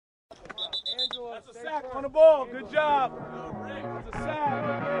That's a sack on the ball. Good job. That's a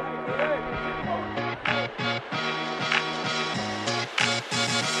sack.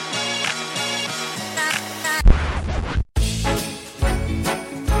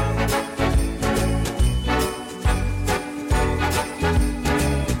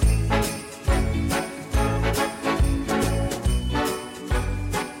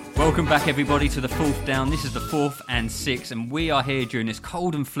 Welcome back, everybody, to the Fourth Down. This is the 4th and 6th, and we are here during this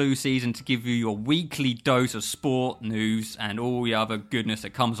cold and flu season to give you your weekly dose of sport, news, and all the other goodness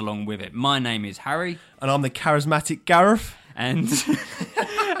that comes along with it. My name is Harry. And I'm the charismatic Gareth. And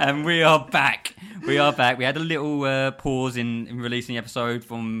and we are back. We are back. We had a little pause in releasing the episode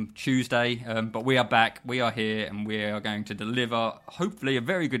from Tuesday, but we are back. We are here, and we are going to deliver, hopefully, a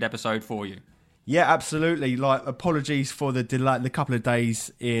very good episode for you. Yeah, absolutely. Like, apologies for the delay, the couple of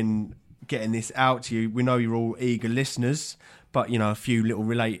days in getting this out to you. We know you're all eager listeners, but, you know, a few little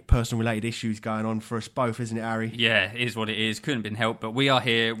personal related issues going on for us both, isn't it, Harry? Yeah, it is what it is. Couldn't have been helped, but we are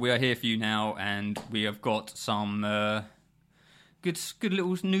here. We are here for you now, and we have got some good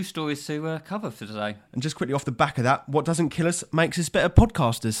little news stories to cover for today. And just quickly off the back of that, what doesn't kill us makes us better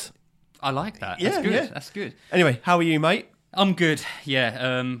podcasters. I like that. Yeah, That's good. yeah. That's good. Anyway, how are you, mate? I'm good.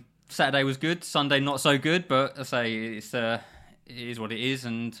 Yeah. Saturday was good. Sunday not so good, but I say it is what it is,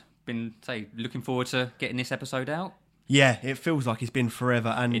 and been looking forward to getting this episode out. Yeah, it feels like it's been forever,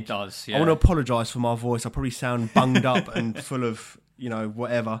 and it does. Yeah. I want to apologise for my voice. I probably sound bunged up and full of, you know,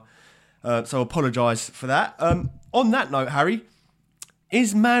 whatever. So apologise for that. On that note, Harry,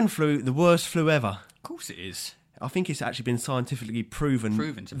 is man flu the worst flu ever? Of course it is. I think it's actually been scientifically proven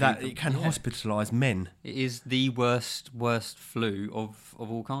to that people, it can hospitalise men. It is the worst flu of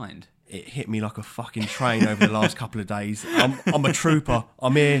all kind. It hit me like a fucking train over the last couple of days. I'm a trooper.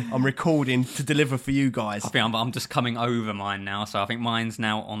 I'm here. I'm recording to deliver for you guys. I think I'm just coming over mine now, so I think mine's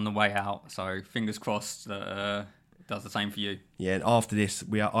now on the way out. So fingers crossed that it does the same for you. Yeah, and after this,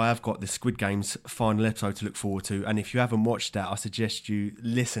 I have got the Squid Game's final episode to look forward to. And if you haven't watched that, I suggest you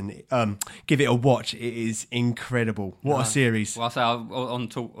listen. Give it a watch. It is incredible. What a series! Well, I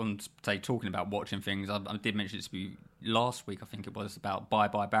say talking about watching things. I did mention it to you last week. I think it was about Bye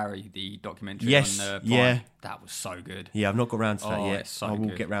Bye Barry, the documentary. Yes, on Prime. yeah, that was so good. Yeah, I've not got round to that yet. So I will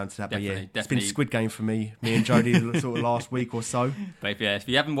good. get round to that. Definitely, but yeah, it's been Squid Game for me and Jodie sort of last week or so. But if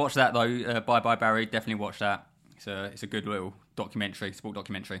you haven't watched that though, Bye Bye Barry, definitely watch that. It's a good little documentary, sport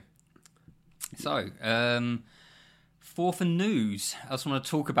documentary. So, for news, I just want to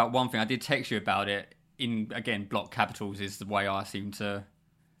talk about one thing. I did text you about it. Again, block capitals is the way I seem to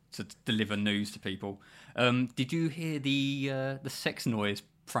deliver news to people. Did you hear the sex noise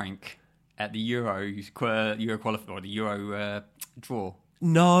prank at the Euro qualifier or the Euro draw?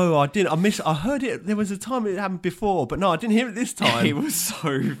 No, I didn't. I heard it. There was a time it happened before, but no, I didn't hear it this time. It was so.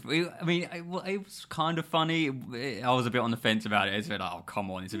 I mean, it was kind of funny. I was a bit on the fence about it. It's a bit like, oh, come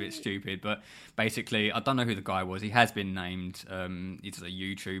on, it's a bit stupid. But basically, I don't know who the guy was. He has been named. He's a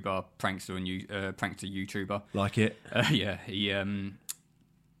YouTuber, prankster YouTuber. Like it. Yeah, he.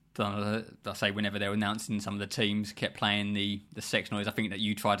 I say whenever they were announcing some of the teams, kept playing the sex noise. I think that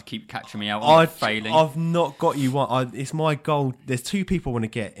you tried to keep catching me out on failing. I've not got you one. It's my goal. There's two people I want to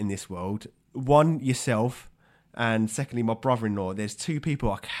get in this world. One, yourself, and secondly, my brother-in-law. There's two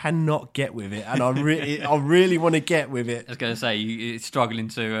people I cannot get with it, and I really want to get with it. I was going to say, you're struggling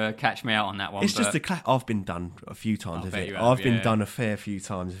to catch me out on that one. It's just I've been done a few times with it. I've been done a fair few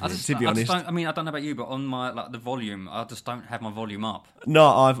times with it, to be honest. I don't know about you, but on my the volume, I just don't have my volume up. No,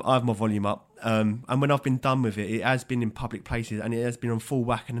 I have my volume up. And when I've been done with it, it has been in public places and it has been on full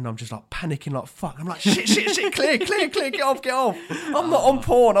whack, and then I'm just like panicking like fuck. I'm like shit, clear, get off. I'm not on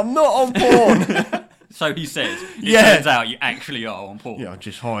porn. So he says. It turns out you actually are on porn. Yeah, I'm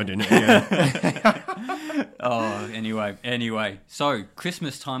just hiding it. Yeah. Oh, anyway. So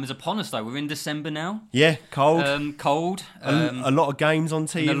Christmas time is upon us, though. We're in December now. Yeah, cold. A lot of games on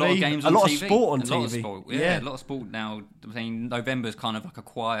TV. A lot of games on TV. Of sport on TV. Lot of sport. Yeah, a lot of sport now. I mean, November's kind of like a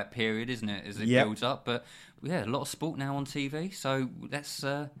quiet period, isn't it, as it builds up? But yeah, a lot of sport now on TV. So let's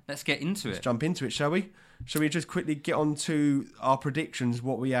get into it. Let's jump into it, shall we? Shall we just quickly get on to our predictions,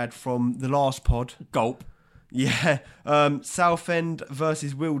 what we had from the last pod? Gulp. Yeah. Southend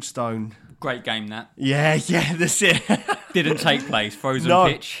versus Wealdstone. Great game, that. Yeah, that's it. Didn't take place. Frozen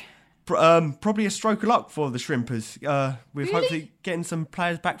pitch. Probably a stroke of luck for the Shrimpers. With hopefully getting some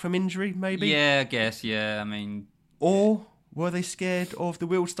players back from injury, maybe. Yeah, I guess, yeah. I mean... Or were they scared of the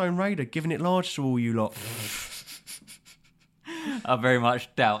Wealdstone Raider, giving it large to all you lot? I very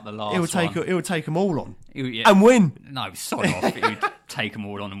much doubt the last one. It would take them all on. And win. No, sod off. It would take them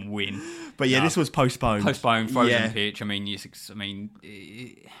all on and win. But yeah, this was postponed. Frozen pitch. I mean,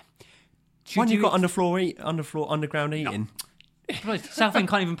 When you got underground eating. Southend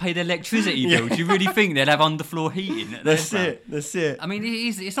can't even pay their electricity bill. Do you really think they'd have underfloor heating? That's it. I mean,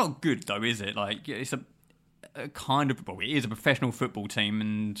 it's not good though, is it? Like, it's a kind of, well, it is a professional football team,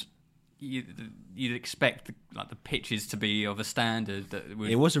 and you'd expect the pitches to be of a standard that would.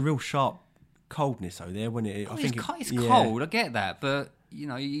 It was a real sharp coldness though there, wasn't it? I think it's cold. I get that, but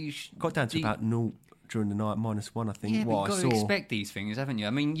you got down to about 0 during the night, -1. I think. Yeah, what but I you've saw. got to expect these things, haven't you?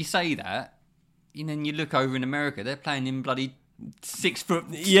 I mean, you say that, and then you look over in America, they're playing in bloody 6 foot.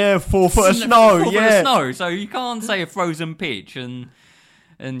 Yeah, 4 foot of snow. 4 foot Yeah, of snow. So you can't say a frozen pitch, and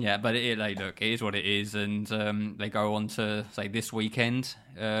yeah, but look, it is what it is, and they go on to say this weekend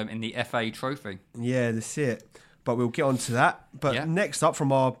in the FA Trophy. Yeah, that's it. But we'll get on to that. But next up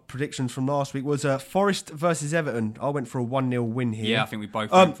from our predictions from last week was Forest versus Everton. I went for a 1-0 win here. Yeah, I think we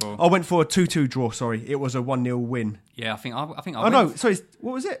both went for. I went for a 2-2 draw. Sorry, it was a 1-0 win. Yeah, I think. Oh no, sorry.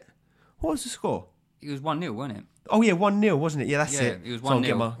 What was it? What was the score? It was 1-0, wasn't it? Oh yeah, 1-0, wasn't it? Yeah, that's it. It was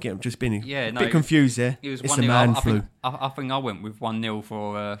 1-0. 1-0. I'm just being a no, bit confused there. It was it's 1-0. the man I flu. think I went with 1-0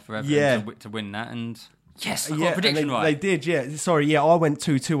 for Everton to win that, and yes, I got a prediction right. They did, yeah. Sorry, yeah, I went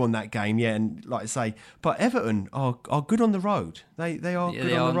 2-2 on that game, yeah, and like I say, but Everton are good on the road. They are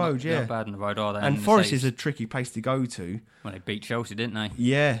good on the road, They're not bad on the road, are they? And Forest is a tricky place to go to. Well, they beat Chelsea, didn't they?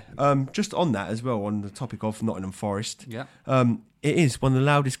 Yeah. Just on that as well, on the topic of Nottingham Forest. Yeah. It is one of the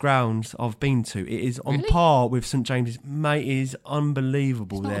loudest grounds I've been to. It is on par with St James's. Mate, it is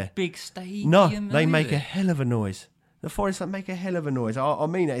unbelievable it's not there. A big stadium. No, they make a hell of a noise. The Forest make a hell of a noise. I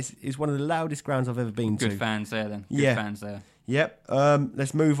mean, it's one of the loudest grounds I've ever been to. Good fans there, then. Good fans there. Yep.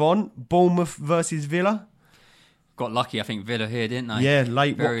 Let's move on. Bournemouth versus Villa. Got lucky, I think, Villa here, didn't they? Yeah,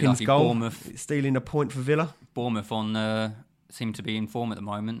 late Very Watkins lucky. goal. Bournemouth stealing a point for Villa. Bournemouth seem to be in form at the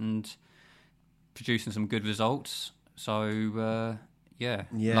moment and producing some good results. So,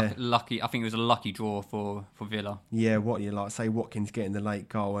 lucky. I think it was a lucky draw for Villa. Yeah, what you like say, Watkins getting the late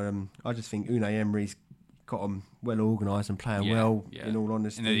goal. I just think Unai Emery's got them well organised and playing well. Yeah. In all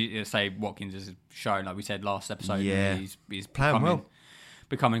honesty, and say Watkins has shown, like we said last episode, he's playing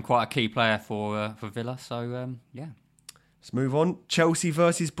becoming quite a key player for Villa. So let's move on. Chelsea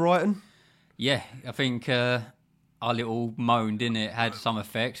versus Brighton. Yeah, I think our little moan, didn't it, had some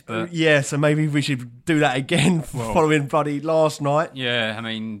effect. But so maybe we should do that again following bloody last night. Yeah, I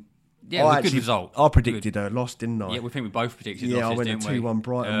mean, it was a good result. I predicted a loss, didn't I? Yeah, we think we both predicted losses, I went didn't a 2-1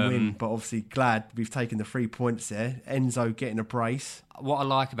 Brighton win, but obviously glad we've taken the 3 points there. Enzo getting a brace. What I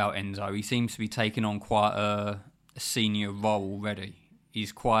like about Enzo, he seems to be taking on quite a senior role already.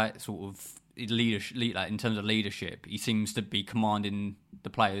 He's quite sort of in terms of leadership. He seems to be commanding the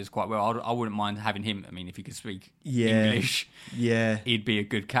players quite well. I wouldn't mind having him. I mean, if he could speak English, he'd be a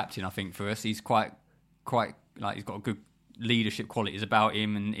good captain, I think, for us. He's quite like he's got good leadership qualities about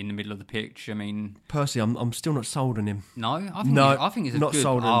him and in the middle of the pitch. I mean, personally, I'm still not sold on him. No, I think he's not good.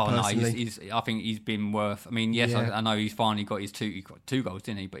 sold on him personally. I think he's been worth. I mean, yes, I know he's finally got his he got 2 goals,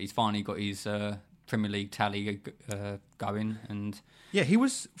 didn't he? But he's finally got his Premier League tally going, and yeah, he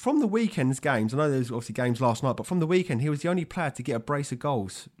was from the weekend's games. I know there was obviously games last night, but from the weekend, he was the only player to get a brace of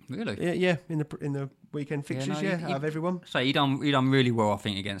goals. Really? Yeah, in the weekend fixtures. Out of everyone. So he done really well, I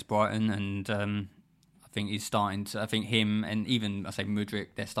think, against Brighton, and I think he's starting to. I think him and even I say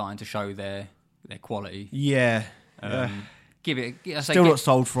Mudryk, they're starting to show their quality. Yeah. Still not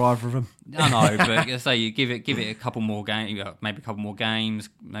sold for either of them. I know, but I say you give it a couple more games, maybe a couple more games,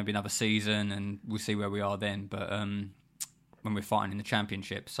 maybe another season, and we'll see where we are then. But when we're fighting in the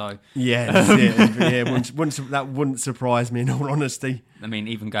Championship, so that's it. Yeah, that wouldn't surprise me in all honesty. I mean,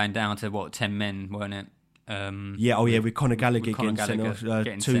 even going down to 10 men, weren't it? With Conor Gallagher getting sent off,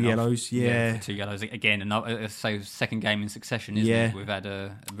 2 yellows. Yeah, 2 yellows again. Another second game in succession, isn't it? We've had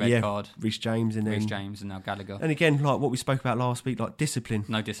a red card. Reece James and now Gallagher. And again, like what we spoke about last week, like discipline.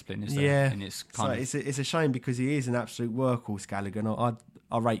 No discipline, is there? Yeah, and it's it's a shame because he is an absolute workhorse, Gallagher. And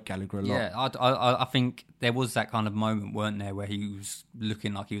I rate Gallagher a lot. Yeah, I think there was that kind of moment, weren't there, where he was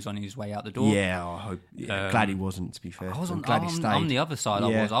looking like he was on his way out the door. Yeah, I hope. Glad he wasn't. To be fair, I'm glad he stayed. On the other side,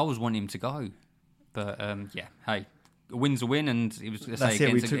 I was wanting him to go. But, hey, a win's a win, and it was,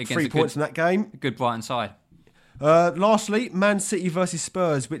 we took 3 points in that game. Good Brighton side. Lastly, Man City versus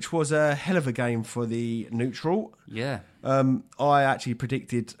Spurs, which was a hell of a game for the neutral. Yeah. I actually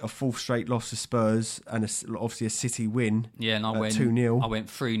predicted a 4th straight loss to Spurs and obviously a City win. Yeah, and I went 2-0. I went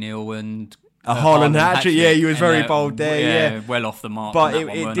 3-0 and a Haaland hat-trick. Yeah, you was very bold there. Yeah, well off the mark. But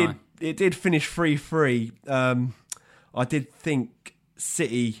it did finish 3-3. I did think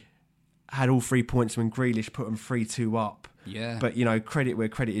City had all 3 points when Grealish put them 3-2 up. Yeah. But, credit where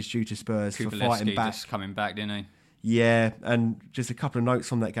credit is due to Spurs for fighting back. Just coming back, didn't he? Yeah, and just a couple of notes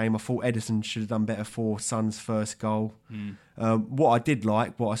from that game. I thought Edison should have done better for Son's first goal. What I did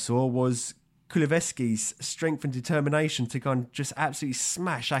like, what I saw, was Kuleveski's strength and determination to go and just absolutely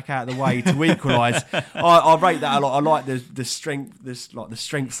smash Shaq out of the way to equalise. I rate that a lot. I like the strength, the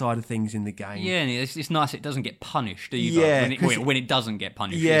strength side of things in the game. Yeah, and it's nice it doesn't get punished either. Yeah, when it doesn't get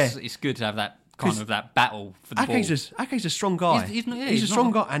punished, Yeah. it's good to have that kind of that battle for the ball. Ake's a strong guy. He's a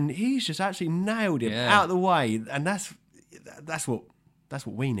strong guy, and he's just actually nailed him out of the way, and that's what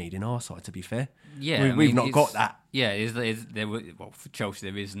we need in our side. To be fair, Yeah, we've not got that. Yeah, for Chelsea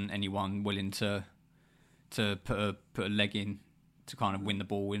there isn't anyone willing to put a leg in to kind of win the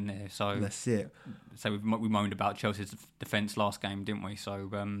ball in there. So That's it. So we moaned about Chelsea's defence last game, didn't we? So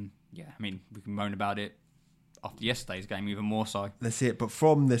yeah, I mean we can moan about it after yesterday's game even more so. That's it. But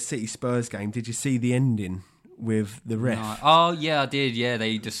from the City Spurs game, did you see the ending with the ref? No. Oh yeah, I did. Yeah,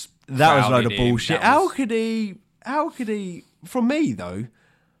 they just That was a load of crowded him. bullshit. How could he? From me though,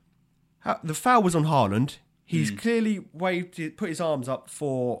 the foul was on Haaland. He's clearly put his arms up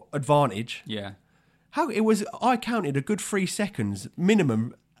for advantage. Yeah. I counted a good 3 seconds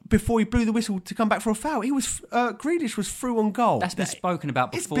minimum before he blew the whistle to come back for a foul. Grealish was through on goal. That's been spoken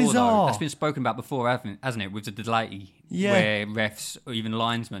about before, It's bizarre. though. That's been spoken about before, hasn't it? With the delay, Yeah. where refs or even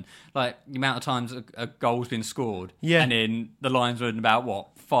linesmen, like the amount of times a goal's been scored, Yeah. and then the linesman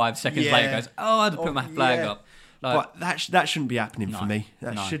about 5 seconds Yeah. later goes, "Oh, I had to put my flag yeah. up." Like, But that shouldn't be happening for No, me.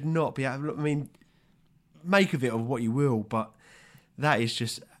 That no. should not be happening. I mean, make of it of what you will, but that is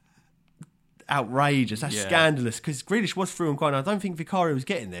just outrageous. That's Yeah. scandalous, because Grealish was through on goal, and I don't think Vicario was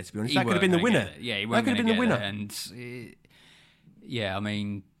getting there, to be honest. he That could have been weren't the gonna winner. get it. Yeah, he that weren't could have gonna been the get winner. there. And yeah, I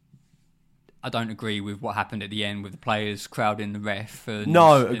mean, I don't agree with what happened at the end with the players crowding the ref. And,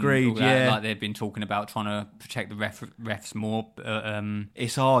 No, and agreed, all that. yeah. Like they've been talking about trying to protect the refs more.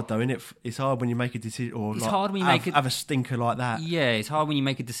 It's hard, though, isn't it? It's hard when you make a decision, or It's like, hard when you have a stinker like that. Yeah, it's hard when you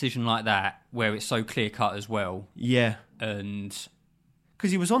make a decision like that where it's so clear cut as well. Yeah, And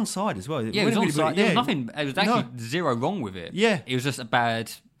because he was onside as well. yeah, it was Wouldn't onside. be- There was yeah. nothing. There was actually zero wrong with it. Yeah. it was just a bad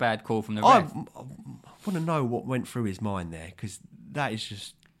call from the I ref. want to know what went through his mind there, because that is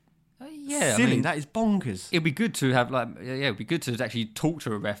just Yeah, silly. I mean, That is bonkers. it'd be good to have it'd be good to actually talk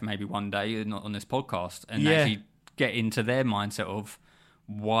to a ref maybe one day, not on this podcast, and Yeah. actually get into their mindset of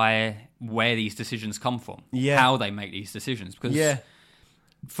where these decisions come from, Yeah. how they make these decisions. Because Yeah,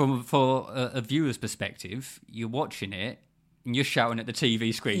 for a viewer's perspective, you're watching it and you're shouting at the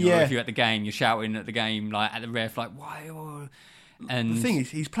TV screen, or Yeah. if you're at the game, you're shouting at the game, like at the ref, like why? And the thing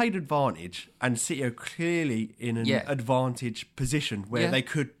is, he's played advantage, and City are clearly in an Yeah. advantage position where Yeah. they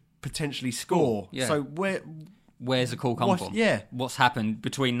could potentially score. Yeah. So where's the call come from? Yeah. What's happened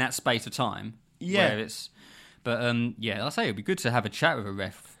between that space of time? Yeah. Where it's, but yeah, I say it'd be good to have a chat with a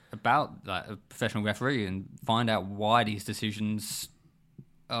ref about like a professional referee and find out why these decisions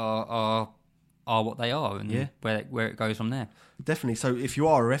are what they are, and Yeah. where it goes from there. definitely. So if you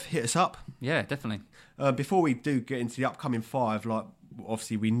are a ref, hit us up. Yeah, definitely. Before we do get into the upcoming 5, like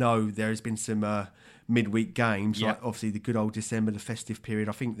obviously we know there has been some midweek games, Yeah. like obviously the good old December, the festive period.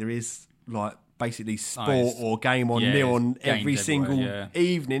 I think there is like basically sport it's- or game on yeah, nil on there's games every single everywhere,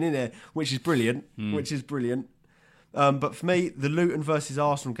 evening, in there, which is brilliant. But for me, the Luton versus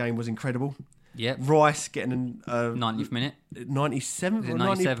Arsenal game was incredible. Yep. Rice getting a 90th minute. 97th or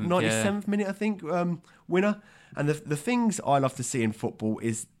 97th, 97th minute, I think, winner. And the things I love to see in football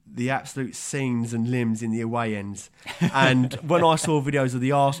is the absolute scenes and limbs in the away ends. And when I saw videos of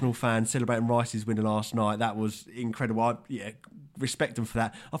the Arsenal fans celebrating Rice's winner last night, that was incredible. Respect them for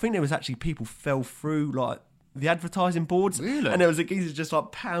that. I think there was actually people fell through like the advertising boards, Really? and there was a geezer just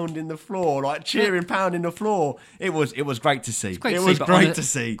like pounding the floor, like cheering, pounding the floor. It was great to see. Great It to was see, but great to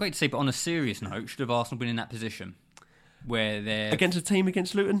see. Great to see, but on a serious note, should have Arsenal been in that position where they're Against a team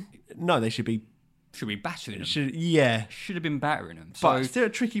against Luton? No, they should be. should be battering them? Should have been battering them. But So it's still a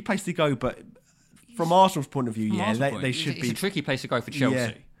tricky place to go. But from Arsenal's point of view, from yeah, Arsenal's point, they should it's be. a tricky place to go for Chelsea.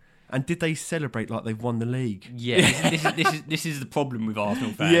 Yeah. And did they celebrate like they've won the league? Yeah, this is the problem with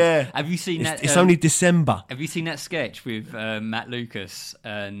Arsenal fans. Yeah. Have you seen that? It's only December. Have you seen that sketch with Matt Lucas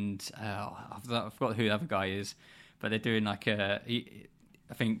and I forgot who the other guy is, but they're doing like I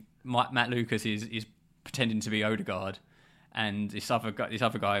think Matt Lucas is pretending to be Odegaard, and this other guy.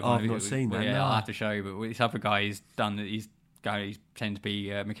 I've not seen that, Yeah, no. I'll have to show you. But this other guy is done. He's pretending to be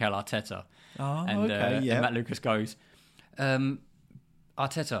Mikel Arteta. Oh, and, okay, yeah. And Matt Lucas goes,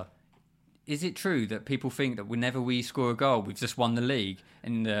 Arteta, is it true that people think that whenever we score a goal, we've just won the league?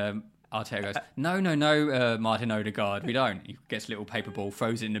 And Arteta goes, no, Martin Odegaard, we don't. He gets a little paper ball,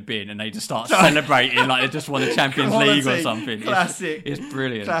 throws it in the bin, and they just start celebrating like they just won the Champions League or something. Classic. It's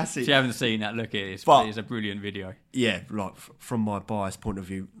brilliant. Classic. If you haven't seen that, look at it. But- It's a brilliant video. Yeah, like from my biased point of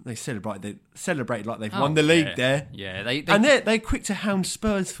view, they celebrate like they've won the league there. Yeah, they And they're quick to hound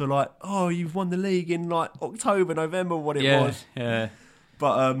Spurs for like, oh, you've won the league in like October, November, what it was. Yeah.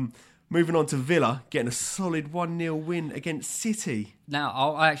 But moving on to Villa, getting a solid 1-0 win against City. Now,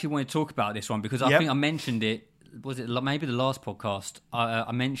 I actually want to talk about this one because I Yep. think I mentioned it. Was it maybe the last podcast?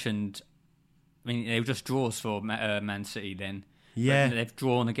 I mentioned. I mean, they were just draws for Man City then. Yeah. But they've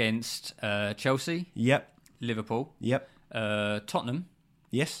drawn against Chelsea, Yep. Liverpool, Yep. Tottenham,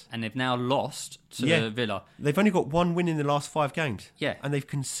 Yes. and they've now lost to Yeah. Villa. They've only got one win in the last 5 games. Yeah. And they've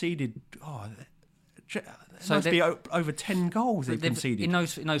conceded. It So must they- be over 10 goals they've conceded. in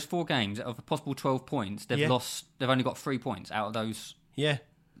those 4 games of a possible 12 points. They've Yeah. lost. They've only got 3 points out of those. Yeah.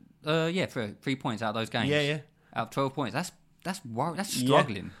 3 points out of those games. Yeah. Out of 12 points. That's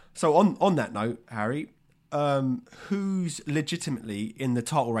struggling. Yeah. So on that note, Harry, who's legitimately in the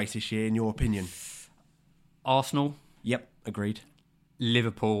title race this year, in your opinion? Arsenal, Yep, agreed.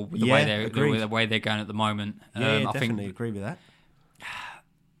 Liverpool, with the Yeah, way they're going at the moment. Yeah, I definitely think agree with that.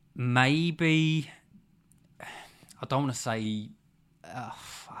 maybe I don't want to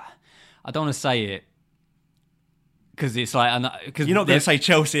say it because it's like because You're not going to say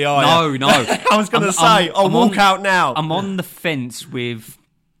Chelsea, are you? no. I was going to say, I'll walk out now. I'm on the fence with.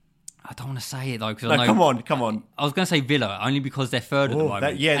 I don't want to say it though because No, I know. come on. I was going to say Villa only because they're third at the Oh,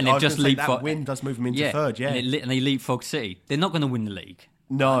 moment. yeah, and I they've was just gonna say that leapfrogged. win does move them into third, yeah. and they leapfrog City. They're not going to win the league.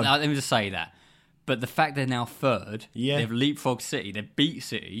 No. Let me just say that. But the fact they're now third, Yeah. they've leapfrogged City, they beat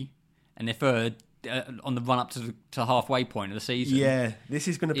City, and they're third on the run up to the halfway point of the season. Yeah, this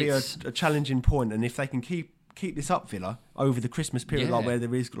is going to be a challenging point, and if they can keep this up, Villa, over the Christmas period, Yeah. like where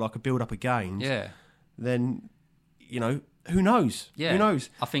there is like a build up of games, Yeah. then who knows? Yeah. Who knows?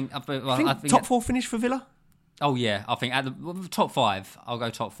 I think I think top 4 finish for Villa. Oh yeah, I think at the top 5, I'll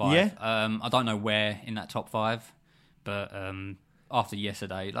go top 5. Yeah. I don't know where in that top 5, but after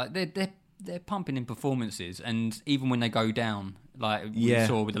yesterday, like they're pumping in performances, and even when they go down, like we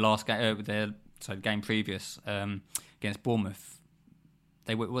saw with the last game, the game previous against Bournemouth,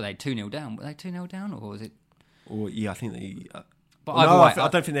 they were 2-0 down. Were they 2-0 down, or was it? Or I think they. But No, either way, I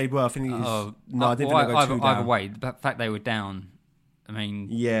don't think they were. I think it was, I didn't think they go 2 down. Either way, the fact they were down. I mean,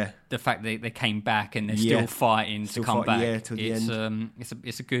 Yeah, the fact that they came back and they're Yeah. still fighting Still to come fighting, back. yeah, till the end.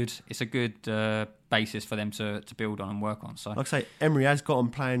 It's a good basis for them to build on and work on. So, like I say, Emery has got them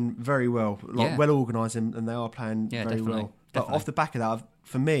playing very well, Yeah. well organised, and they are playing Yeah, very definitely, well. But definitely. off the back of that,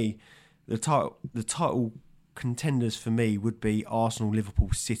 for me, the title contenders for me would be Arsenal, Liverpool,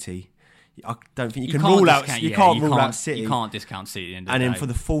 City. I don't think you can can't rule out. discount- You yeah, can't rule out City. You can't discount City. In the And then day. for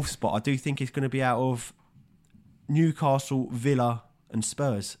the 4th spot, I do think it's going to be out of Newcastle, Villa, and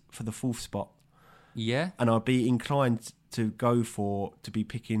Spurs for the 4th spot. yeah, And I'd be inclined to be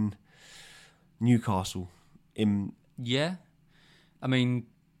picking Newcastle in. yeah. I mean,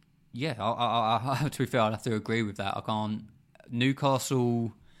 yeah. I to be fair, I'd have to agree with that. I can't.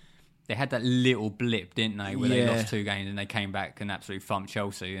 Newcastle. They had that little blip, didn't they, where they Yeah. lost 2 games and they came back and absolutely thumped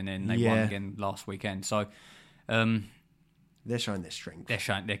Chelsea, and then they won Yeah. again last weekend. So They're showing their strength. they're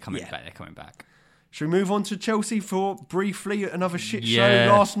coming Yeah. back. They're coming back. Should we move on to Chelsea for briefly another shit Yeah.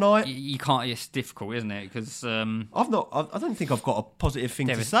 show last night? You can't. It's difficult, isn't it? Because I don't think I've got a positive thing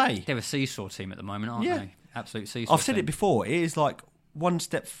to say. they're a seesaw team at the moment, aren't Yeah. they? Absolute seesaw. I've said team. it before. It is like one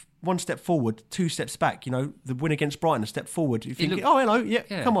step forward, 2 steps back. The win against Brighton, a step forward. You think, looked- oh hello, yeah,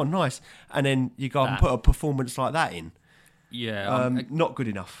 Yeah. come on, nice. And then you go and That. put a performance like that in. Yeah. Not good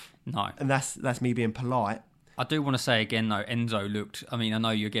enough. No. And that's me being polite. I do want to say again though, Enzo looked. I mean, I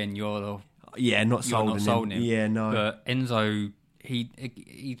know you again. You're Yeah, not you're sold. not in sold him. Yeah, no. But Enzo,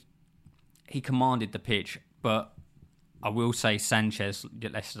 he commanded the pitch. But I will say Sanchez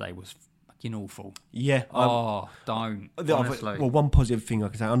yesterday was fucking awful. Yeah. Don't. The other- Honestly. well, one positive thing I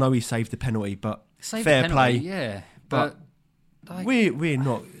can say, I know he saved the penalty, but Saved fair the penalty, play. yeah. But like, we're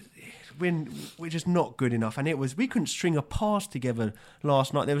not. We're just not good enough, and we couldn't string a pass together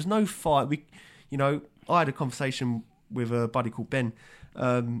last night. There was no fight. I had a conversation with a buddy called Ben.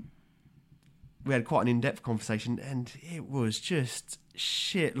 We had quite an in-depth conversation, and it was just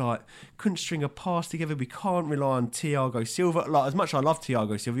shit. Like, couldn't string a pass together. We can't rely on Thiago Silva. Like, as much as I love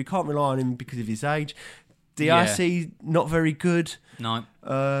Thiago Silva, we can't rely on him because of his age. DRC, not very good. no.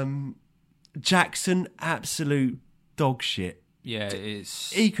 Jackson, absolute dog shit. Yeah,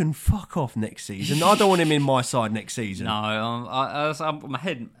 it's He can fuck off next season. I don't want him in my side next season. no. I'm my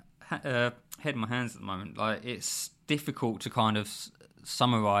head in my hands at the moment. Like, it's difficult to kind of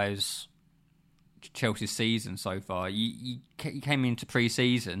summarise Chelsea's season so far, you came into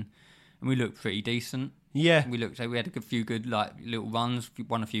pre-season and we looked pretty decent. Yeah. We had a few good like little runs,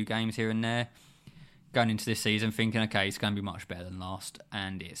 won a few games here and there. Going into this season, thinking, okay, it's going to be much better than last,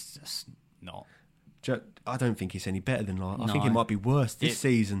 and it's just not. I don't think it's any better than last. I No. think it might be worse this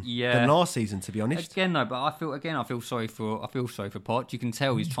season yeah. than last season, to be honest. Again, though, but I feel sorry for Poch. You can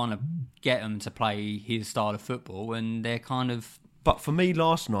tell he's trying to get them to play his style of football, and they're kind of. But for me,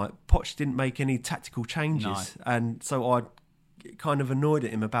 last night, Poch didn't make any tactical changes, and so I kind of annoyed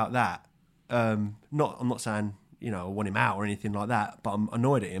at him about that. I'm not saying I want him out or anything like that, but I'm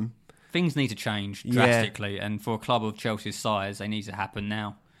annoyed at him. Things need to change drastically, and for a club of Chelsea's size, they need to happen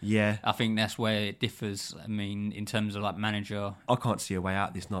now. Yeah, I think that's where it differs. I mean, in terms of like manager, I can't see a way out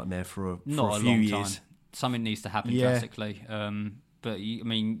of this nightmare for a few long years. time. Something needs to happen drastically. But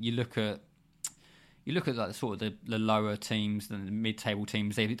you look at like the sort of the lower teams, the mid-table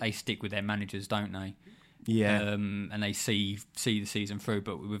teams. They stick with their managers, don't they? Yeah, and they see the season through.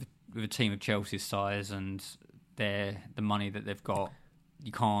 But with a team of Chelsea's size and the money that they've got,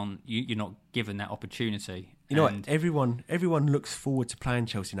 you're not given that opportunity. You know what? Everyone looks forward to playing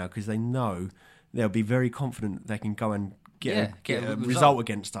Chelsea now because they know they'll be very confident they can go and get a result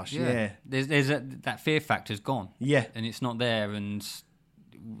against us. Yeah. That fear factor's gone. Yeah. And it's not there, and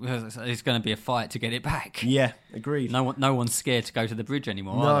it's going to be a fight to get it back. Yeah, agreed. No one's scared to go to the bridge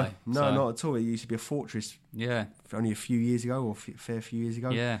anymore, are they? No, not at all. It used to be a fortress. Yeah. For only a few years ago, or a fair few years ago.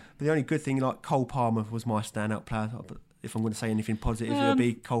 Yeah. But the only good thing, like Cole Palmer was my standout player. But if I'm going to say anything positive, it would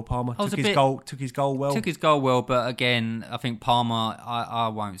be Cole Palmer. Took his goal well. Took his goal well, but again, I think Palmer,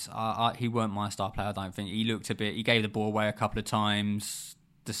 he weren't my star player, I don't think. He looked a bit, he gave the ball away a couple of times,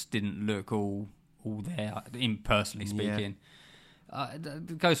 just didn't look all there, personally speaking. Yeah.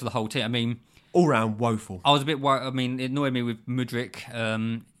 It goes for the whole team. I mean, all round woeful. I was a bit worried. I mean, it annoyed me with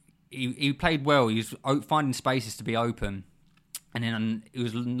Mudryk. He played well. He was finding spaces to be open. And then it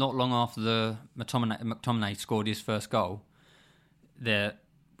was not long after the McTominay scored his first goal. There,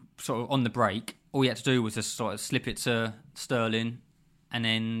 sort of on the break, all he had to do was just sort of slip it to Sterling, and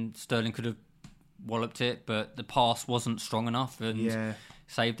then Sterling could have walloped it, but the pass wasn't strong enough and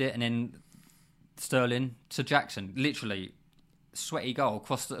saved it. And then Sterling to Jackson, literally sweaty goal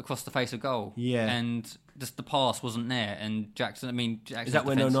across the face of goal. Yeah, and just the pass wasn't there. And Jackson, is that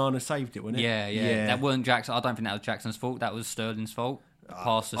when Onana saved it? Wasn't it? Yeah. That wasn't Jackson. I don't think that was Jackson's fault. That was Sterling's fault.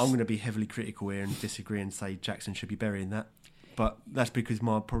 I'm going to be heavily critical here and disagree and say Jackson should be burying that. But that's because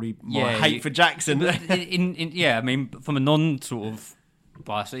my hate for Jackson. I mean, from a non sort of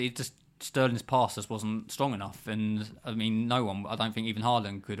bias, it just Sterling's pass just wasn't strong enough, and I mean, no one. I don't think even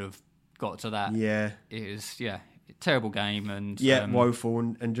Haaland could have got to that. Yeah, it was terrible game and woeful,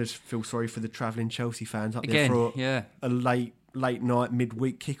 and just feel sorry for the travelling Chelsea fans up there for a late night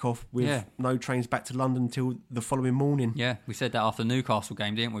midweek kickoff with no trains back to London until the following morning. Yeah, we said that after the Newcastle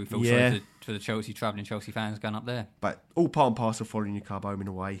game, didn't we? We feel sorry for the travelling Chelsea fans going up there. But all part and parcel following your club home and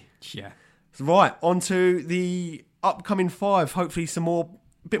away. Yeah. So right, on to the upcoming 5. Hopefully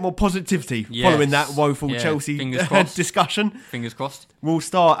a bit more positivity following that woeful Chelsea discussion. Fingers crossed. We'll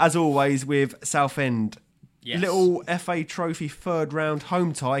start, as always, with Southend. Yes. Little FA Trophy third round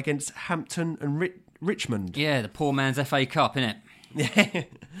home tie against Hampton and Richmond. Yeah, the poor man's FA Cup, innit? Yeah.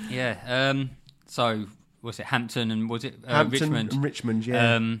 Yeah. So, was it Hampton and Hampton Richmond? And Richmond,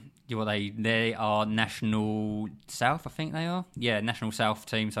 yeah. They are National South, I think they are. Yeah, National South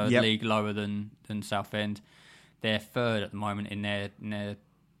team, so a league lower than Southend. They're third at the moment in their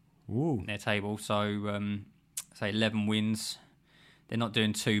table. So, say 11 wins. They're not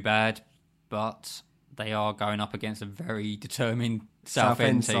doing too bad, but they are going up against a very determined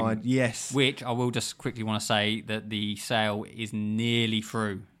Southend team. Side, yes. Which I will just quickly want to say that the sale is nearly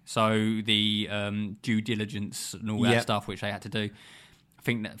through. So the due diligence and all that stuff which they had to do. I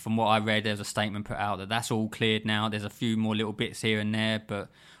think that from what I read, there's a statement put out that that's all cleared now. There's a few more little bits here and there, but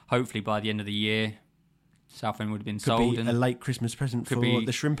hopefully by the end of the year, Southend would have been sold. Could be a late Christmas present for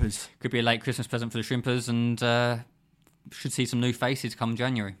the Shrimpers. Could be a late Christmas present for the Shrimpers, and should see some new faces come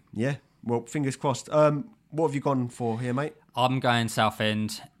January. Yeah, well, fingers crossed. What have you gone for here, mate? I'm going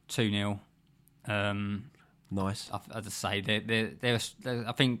Southend 2-0. Nice. As I say,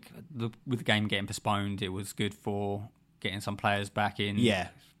 I think with the game getting postponed, it was good for getting some players back in. Yeah,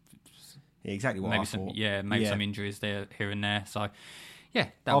 exactly what maybe I thought. Maybe some injuries there, here and there. So, yeah,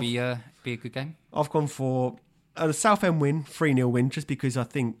 that'll be a good game. I've gone for a Southend win, 3-0 win, just because I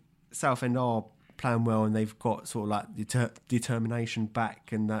think Southend are playing well and they've got sort of like determination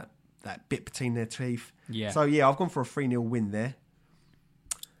back and that bit between their teeth. Yeah. So, yeah, I've gone for a 3-0 win there.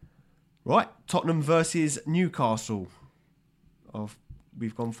 Right, Tottenham versus Newcastle. I've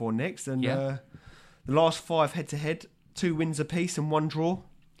we've gone for next. And Yeah. the last 5 head-to-head, 2 wins apiece and 1 draw.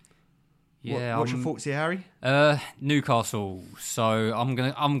 Yeah. What's your thoughts here, Harry? Newcastle. So I'm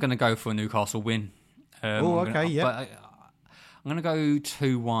gonna go for a Newcastle win. Yeah. But I'm gonna go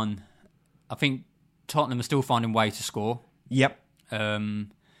 2-1. I think Tottenham are still finding a way to score. Yep.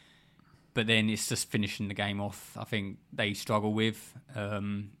 But then it's just finishing the game off. I think they struggle with.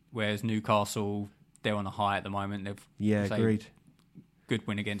 Whereas Newcastle, they're on a high at the moment. They've Agreed. good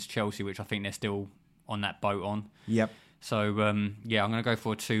win against Chelsea, which I think they're still on that boat on. Yep. So I'm going to go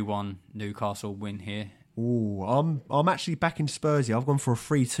for a 2-1 Newcastle win here. Ooh, I'm actually backing Spurs here. I've gone for a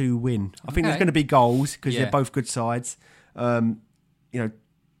 3-2 win. I think there's Okay. going to be goals because Yeah. they're both good sides. Tottenham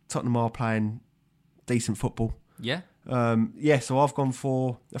are playing decent football. Yeah, So I've gone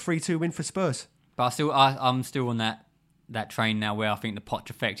for a 3-2 win for Spurs. but I'm still on that train now where I think the Poch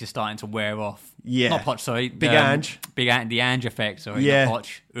effect is starting to wear off. Yeah. Not Poch, sorry. Big Ange. The Ange effect, sorry. Yeah. Not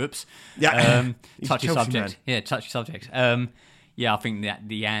Poch. Oops. Yeah. He's Touchy Chelsea subject. man. Yeah, touchy subject. I think that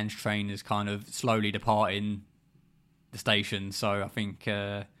the Ange train is kind of slowly departing the station. So I think...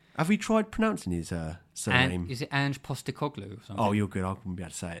 Have we tried pronouncing his surname? is it Ange Postecoglou or something? Oh, you're good. I wouldn't be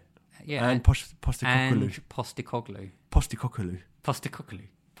able to say it. yeah. And Postecoglou. Ange Postecoglou. Postecoglou. Postecoglou.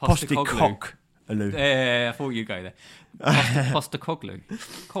 Postecoglou. Yeah, I thought you'd go there. Postecoglou.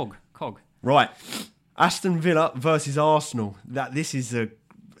 Cog. Right. Aston Villa versus Arsenal.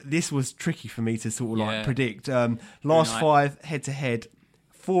 This was tricky for me to sort of Yeah. predict. Last night. 5 head-to-head,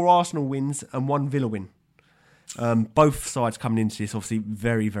 4 Arsenal wins and 1 Villa win. Both sides coming into this obviously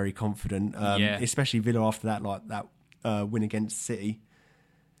very, very confident. Especially Villa after that win against City.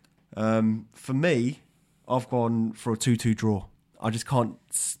 For me, I've gone for a 2-2 draw. I just can't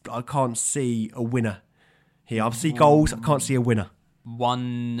see a winner here. I see goals. I can't see a winner.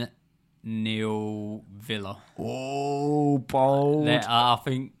 1-0 Villa. Oh, bold! I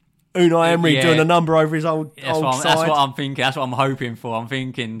think Unai Emery Yeah. doing a number over his old that's side. what I'm thinking. That's what I'm hoping for. I'm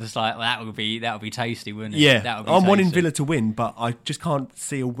thinking just like that would be tasty, wouldn't it? Yeah, that would be I'm wanting tasty. Villa to win, but I just can't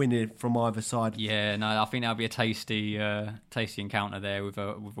see a winner from either side. Yeah, no, I think that'll be a tasty encounter there with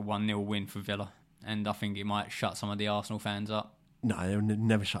a 1-0 win for Villa, and I think it might shut some of the Arsenal fans up. No, they'll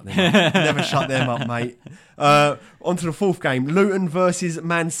never shut them up. Never shut them up, mate. On to the 4th game. Luton versus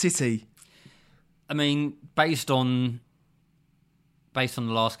Man City. I mean, based on the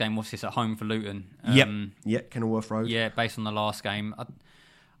last game, what's this at home for Luton? Yep, Kenilworth Road. Yeah, based on the last game,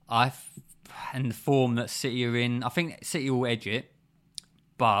 and the form that City are in, I think City will edge it,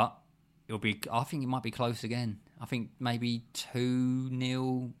 but I think it might be close again. I think maybe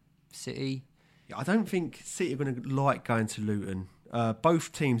 2-0 City. I don't think City are going to like going to Luton.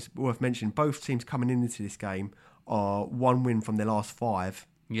 Both teams, worth mentioning, both teams coming into this game are 1 win from their last 5.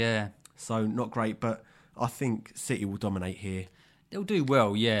 Yeah, So not great, but I think City will dominate here. they'll do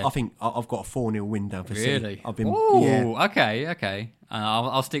well. Yeah, I think I've got a 4-0 win down for City. really. I've been Okay.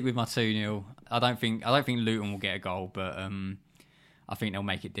 I'll stick with my 2-0. I don't think Luton will get a goal, but I think they'll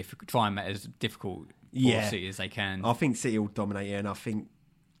make it difficult. Try and make it as difficult for City as they can. I think City will dominate here, and I think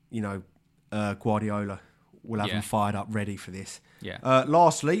Guardiola will have them fired up, ready for this. Yeah.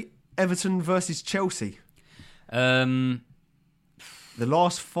 Lastly, Everton versus Chelsea. The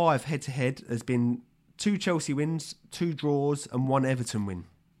last 5 head-to-head has been 2 Chelsea wins, 2 draws, and 1 Everton win.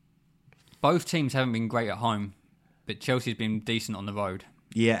 Both teams haven't been great at home, but Chelsea's been decent on the road.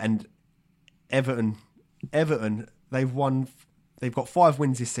 Yeah, and Everton, they've won. They've got 5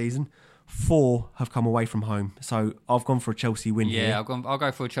 wins this season. 4 have come away from home. So I've gone for a Chelsea win here. Yeah, I'll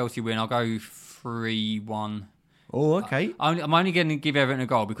go for a Chelsea win. I'll go 3-1. Oh, okay. I'm only going to give Everton a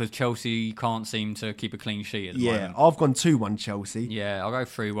goal because Chelsea can't seem to keep a clean sheet at the moment. I've gone 2-1 Chelsea. Yeah, I'll go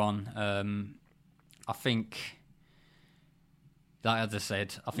 3-1. I think, like as I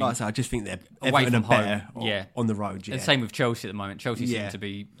said, I just think they're Away Everton from are better home, on the road. Yeah. and same with Chelsea at the moment. Chelsea Yeah. seem to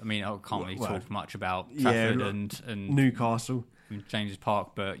be. I mean, I can't really Well, talk much about yeah, Trafford look, and Newcastle. James's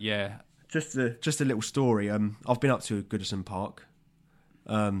Park, but yeah, Just a little story. I've been up to Goodison Park.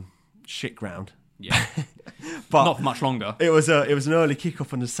 Shit ground. yeah, But not for much longer. it was an early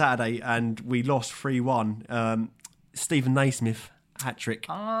kickoff on the Saturday, and we lost 3-1. Stephen Naismith hat-trick.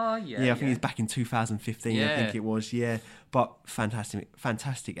 Ah, yeah. Yeah, I think he's back in 2015. I Yeah. think it was. Yeah, but fantastic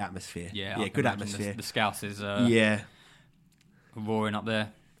atmosphere. Yeah, yeah, I can good imagine atmosphere. The Scouts is Yeah. roaring up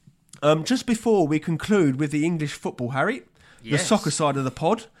there. Just before we conclude with the English football, Harry, the Yes. soccer side of the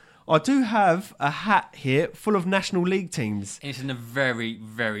pod, I do have a hat here full of National League teams. It's in a very,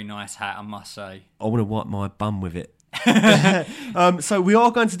 very nice hat, I must say. I want to wipe my bum with it. So we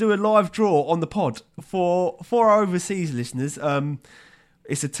are going to do a live draw on the pod for our overseas listeners.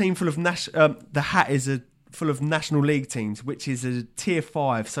 It's a team full of the hat is full of National League teams, which is a tier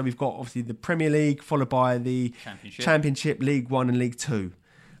 5. So we've got obviously the Premier League, followed by the Championship, League 1 and League 2.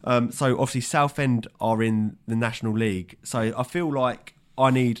 So obviously Southend are in the National League. So I feel like I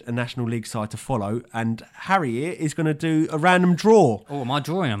need a National League side to follow, and Harry here is going to do a random draw. Oh, am I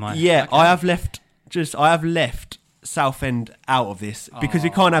drawing? Am I? Yeah, okay. I have left Southend out of this because we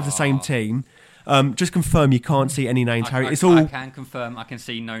can't have the same team. Just confirm you can't see any names, Harry. It's all. I can confirm. I can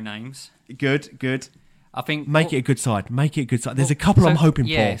see no names. Good. I think make it a good side. There's a couple I'm hoping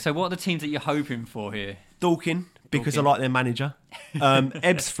for. Yeah. So what are the teams that you're hoping for here? Dorking, because I like their manager.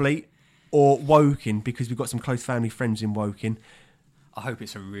 Ebbsfleet or Woking, because we've got some close family friends in Woking. I hope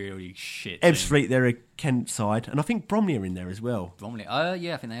it's a really shit Ebbsfleet, they're a Kent side, and I think Bromley are in there as well. Bromley,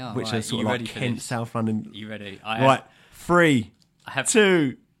 yeah, I think they are. Which are sort of like Kent, South London. You ready? Right, 3,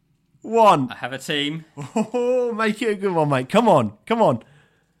 2, 1. I have a team. Oh, make it a good one, mate. Come on.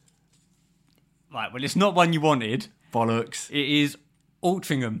 Right, well, it's not one you wanted. Bollocks. It is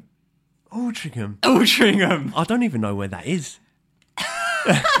Altrincham. Altrincham. I don't even know where that is.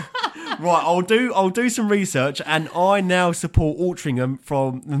 Right, I'll do some research, and I now support Altrincham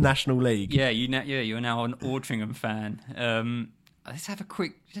from the National League. Yeah, you're now an Altrincham fan. Let's have a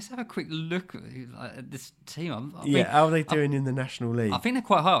quick look at this team. How are they doing in the National League? I think they're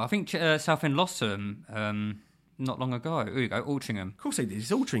quite high. I think Southend lost to them not long ago. Here you go, Altrincham. Of course they did.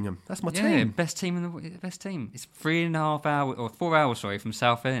 It's Altrincham. That's my team. team. Best team. It's 3.5 hours or 4 hours, from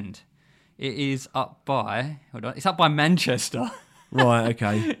Southend. It is up by. Hold on. It's up by Manchester. Right,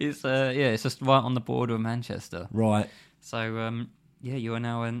 okay. It's just right on the border of Manchester. Right. So you are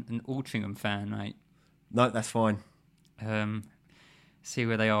now an Altrincham fan, mate. No, that's fine. See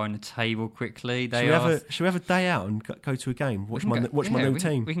where they are in the table quickly. Should we have a day out and go to a game? Watch my new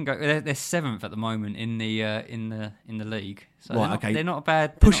team. We can go. They're 7th at the moment in the league. So right, okay. They're not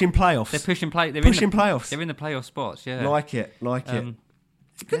bad. Pushing playoffs. They're pushing playoffs. They're in the playoff spots. Yeah. Like it.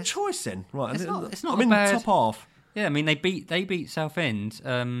 It's a good choice then. Right. It's not I'm in bad. the top half. Yeah, I mean they beat Southend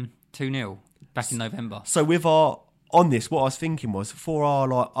 2-0 back in November. So with what I was thinking was for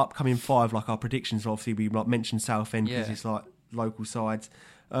our upcoming 5, our predictions. Obviously, we mentioned Southend because it's local sides.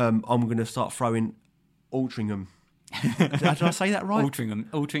 I'm going to start throwing Altrincham. Did I say that right?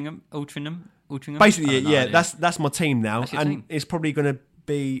 Altrincham. Basically, that's my team now, and it's probably going to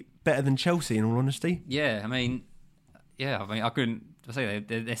be better than Chelsea. In all honesty, I mean, I couldn't. I say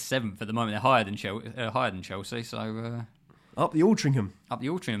they're 7th at the moment. They're higher than Chelsea. So up the Altrincham. Oh,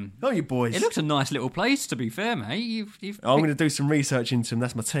 you boys! It looks a nice little place. To be fair, mate. I'm going to do some research into them.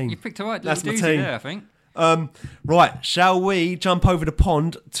 That's my team. You picked a right. That's my team. There, I think. Right, shall we jump over the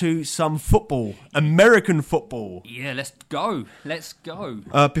pond to some football? American football. Yeah, let's go.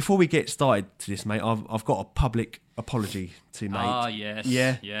 Before we get started to this, mate, I've got a public apology to make. Ah, yes.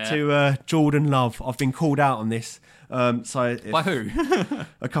 Yeah. To Jordan Love. I've been called out on this. By who?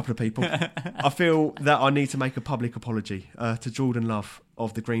 A couple of people. I feel that I need to make a public apology to Jordan Love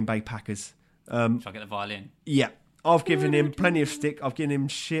of the Green Bay Packers. Shall I get the violin? Yeah. I've given him plenty of stick. I've given him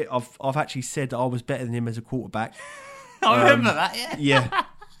shit. I've actually said that I was better than him as a quarterback. I remember that, yeah.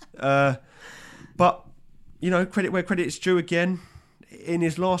 But, credit where credit's due again. In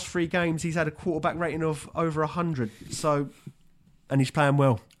his last 3 games, he's had a quarterback rating of over 100. So, and he's playing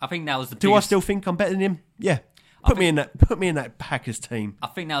well. I think that was the Do I still think I'm better than him? Yeah. Put me in that Packers team. I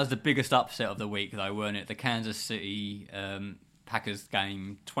think that was the biggest upset of the week, though, weren't it? The Kansas City Packers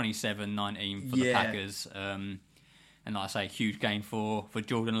game, 27-19 for the Packers. And like I say, huge game for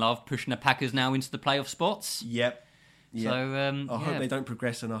Jordan Love, pushing the Packers now into the playoff spots. Yep. So I hope they don't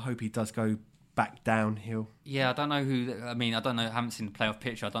progress, and I hope he does go back downhill. Yeah, I don't know who. I mean, I don't know. I haven't seen the playoff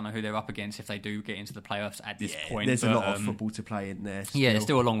picture. I don't know who they're up against if they do get into the playoffs at this point. There's a lot of football to play in there. Yeah, there's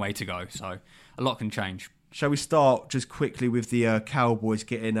still a long way to go, so a lot can change. Shall we start just quickly with the Cowboys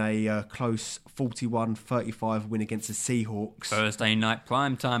getting a close 41-35 win against the Seahawks? Thursday night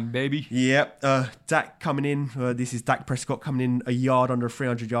primetime, baby. Yep. Dak coming in. This is Dak Prescott coming in a yard under a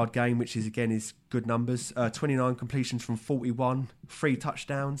 300-yard game, which is good numbers. 29 completions from 41, 3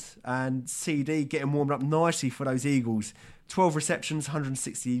 touchdowns, and CD getting warmed up nicely for those Eagles. 12 receptions,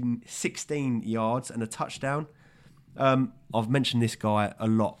 116 yards, and a touchdown. I've mentioned this guy a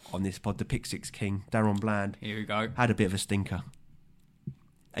lot on this pod, the Pick Six King, Darren Bland. Here we go. Had a bit of a stinker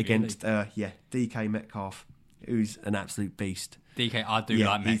against, DK Metcalf, who's an absolute beast. DK, I do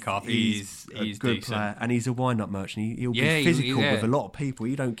like Metcalf. He's a good decent player, and he's a wind-up merchant. He'll be physical with a lot of people.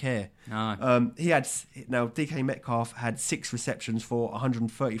 He don't care. No. DK Metcalf had 6 receptions for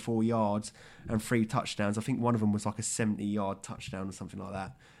 134 yards and 3 touchdowns. I think one of them was like a 70-yard touchdown or something like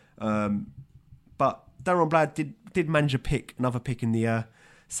that. But Darren Bland did manage another pick in the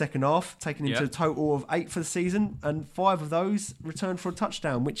second half, taking him to a total of 8 for the season, and 5 of those returned for a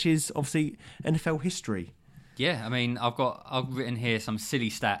touchdown, which is obviously NFL history. Yeah, I mean, I've written here some silly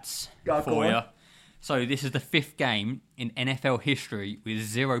stats Go for you. on. So this is the 5th game in NFL history with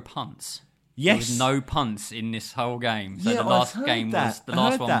 0 punts. Yes. There was no punts in this whole game. So Yeah, the I've last heard game that. was the I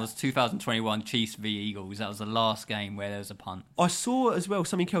last heard one that. was 2021 Chiefs v Eagles. That was the last game where there was a punt. I saw as well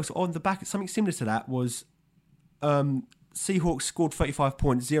something else on the back. Something similar to that was Seahawks scored 35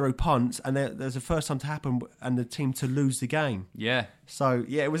 points, 0 punts, and there's the first time to happen and the team to lose the game. Yeah. So,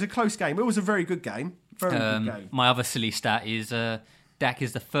 yeah, it was a close game. It was a very good game. Very good game. My other silly stat is Dak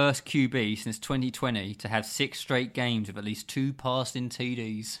is the first QB since 2020 to have 6 straight games with at least 2 passing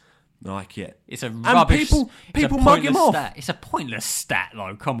TDs. Like it. It's a rubbish. people mug him off. Stat. It's a pointless stat,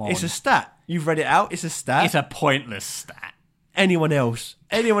 though. Come on. It's a stat. You've read it out. It's a stat. It's a pointless stat. Anyone else,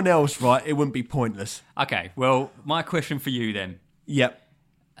 right? It wouldn't be pointless. Okay. Well, my question for you then. Yep.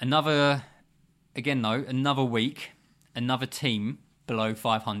 Another week, another team below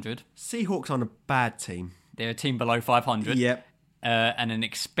 500. Seahawks on a bad team. They're a team below 500. Yep. And an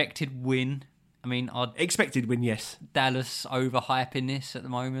expected win. I mean, are Expected win, yes. Dallas overhyping this at the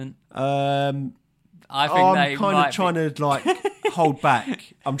moment? I think I'm they kind might of trying to like hold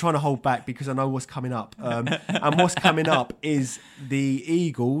back. I'm trying to hold back because I know what's coming up. And what's coming up is the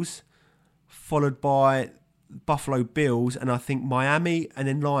Eagles, followed by Buffalo Bills, and I think Miami, and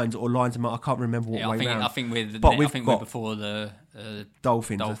then Lions or Lions. I can't remember what way round. I think we're got before the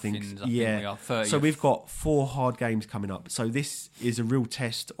Dolphins. I Dolphins, think. I think Yeah. we are 30th. So we've got 4 hard games coming up. So this is a real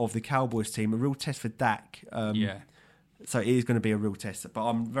test of the Cowboys team, a real test for Dak. So it is going to be a real test. But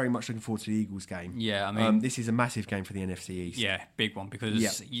I'm very much looking forward to the Eagles game. Yeah, I mean, this is a massive game for the NFC East. yeah, big one because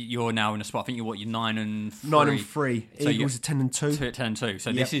Yep. you're now in a spot. I think you're 9-3. 9-3. So Eagles are 10-2. 10-2.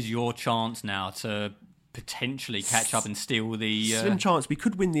 So this is your chance now to potentially catch up and steal the. Slim chance we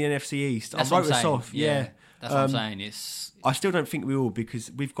could win the NFC East. That's I what wrote I'm us saying. off. Yeah. That's what I'm saying. It's I still don't think we will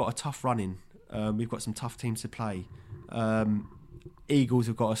because we've got a tough run in. We've got some tough teams to play. Eagles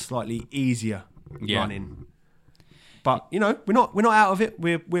have got a slightly easier run in. But we're not out of it.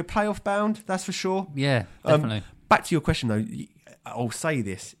 We're playoff bound, that's for sure. yeah, definitely. Back to your question though, I'll say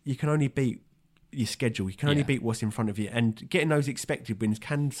this: you can only beat your schedule. You can only beat what's in front of you, and getting those expected wins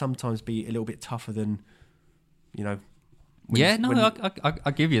can sometimes be a little bit tougher than I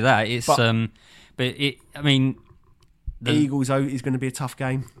give you that. It's I mean. The Eagles is going to be a tough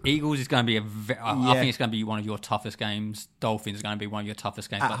game. Eagles is going to be I think it's going to be one of your toughest games. Dolphins is going to be one of your toughest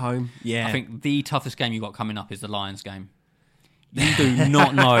games. At home, yeah. I think the toughest game you got coming up is the Lions game. You do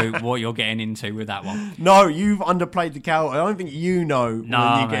not know what you're getting into with that one. No, you've underplayed the Cowboys. I don't think you know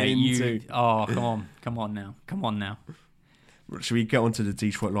what you're getting into. Come on now. Should we get on to the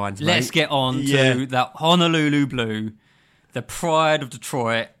Detroit Lions, Let's mate? get on to that Honolulu Blue, the pride of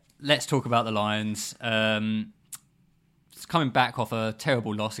Detroit. Let's talk about the Lions. It's coming back off a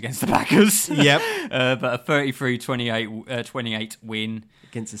terrible loss against the Packers. Yep. But a 33-28 win.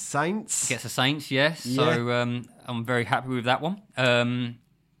 Against the Saints. Against the Saints, yes. Yeah. So I'm very happy with that one.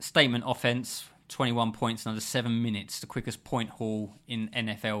 Statement offense, 21 points in under 7 minutes. The quickest point haul in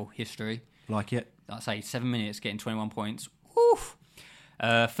NFL history. Like it. I'd say 7 minutes getting 21 points. Oof.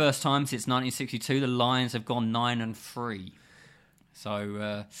 First time since 1962, the Lions have gone 9-3.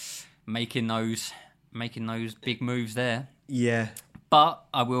 So making those big moves there. Yeah. But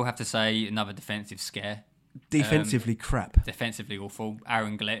I will have to say another defensive scare. Defensively crap. Defensively awful.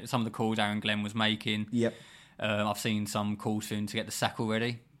 Aaron Glenn, some of the calls Aaron Glenn was making. Yep. I've seen some calls soon to get the sack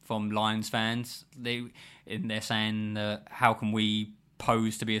already from Lions fans. They're saying how can we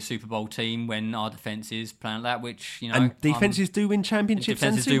pose to be a Super Bowl team when our defense is playing that, which and defenses do win championships.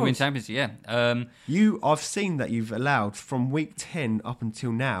 Defenses do win championships, yeah. I've seen that you've allowed from week 10 up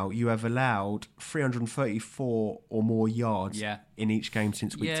until now. You have allowed 334 or more yards in each game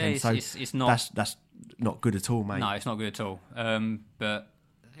since week 10. So it's not. That's not good at all, mate. No, it's not good at all. But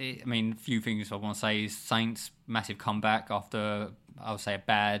a few things I want to say is Saints massive comeback after I would say a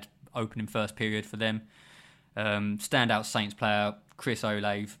bad opening first period for them. Standout Saints player Chris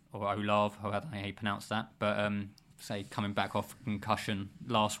Olave, I don't know how you pronounce that, but coming back off concussion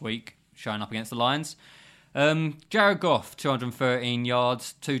last week, showing up against the Lions. Jared Goff, 213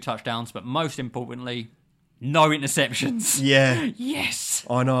 yards, 2 touchdowns, but most importantly, no interceptions. Yeah. Yes.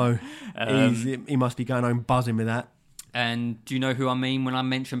 I know. He must be going home buzzing with that. And do you know who I mean when I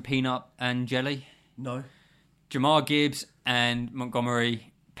mention peanut and jelly? No. Jamar Gibbs and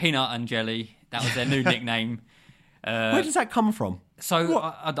Montgomery, peanut and jelly. That was their new nickname. Where does that come from?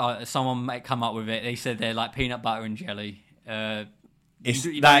 So someone might come up with it. They said they're like peanut butter and jelly.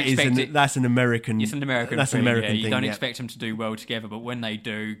 You don't expect it. That's an American. It's an American. That's thing, an American You thing. don't yeah. expect them to do well together, but when they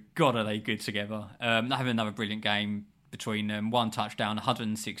do, God, are they good together? They have another brilliant game between them. 1 touchdown,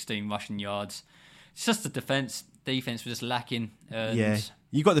 116 rushing yards. It's just the defense was just lacking. And Yeah,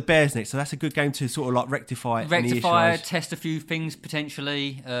 you got the Bears next, so that's a good game to sort of like rectify any issues. test a few things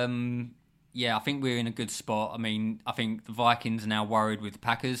potentially. I think we're in a good spot. I mean, I think the Vikings are now worried with the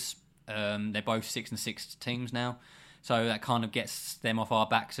Packers. They're both 6-6 teams now. So that kind of gets them off our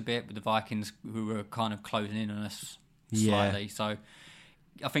backs a bit with the Vikings, who are kind of closing in on us slightly. So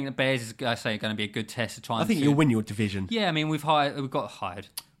I think the Bears is, going to be a good test to try. I think you'll win your division. Yeah, I mean we've got hired.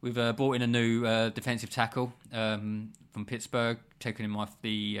 We've brought in a new defensive tackle from Pittsburgh, taking him off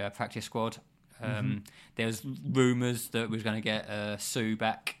the practice squad. There's rumours that we're going to get Sue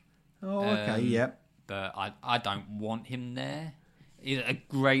back. Oh, okay, yeah. But I don't want him there. He's as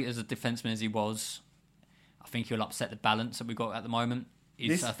great as a defenseman as he was. I think he'll upset the balance that we've got at the moment. I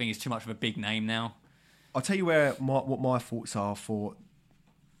think he's too much of a big name now. I'll tell you what my thoughts are for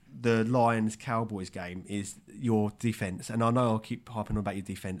the Lions-Cowboys game is your defence. And I know I'll keep harping on about your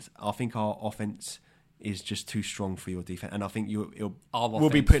defence. I think our offence is just too strong for your defence. And I think we'll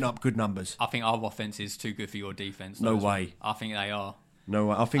be putting up good numbers. I think our offence is too good for your defence. No way. I think they are. No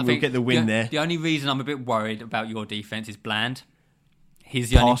way. I think we'll get the win there. The only reason I'm a bit worried about your defence is Bland.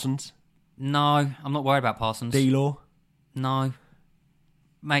 Parsons? No, I'm not worried about Parsons. D-Law? No.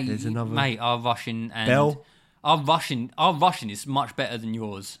 Mate, There's another... our rushing and... Bell? Our rushing is much better than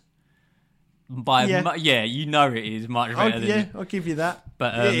yours. You know it is much better than... Yeah, I'll give you that.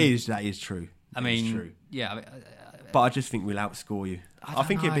 But that is true. It's true. Yeah. But I just think we'll outscore you. I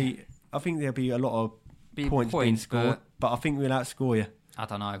think there'll be a lot of points being scored, but I think we'll outscore you. I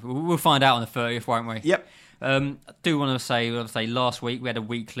don't know. We'll find out on the 30th, won't we? Yep. I do want to say last week we had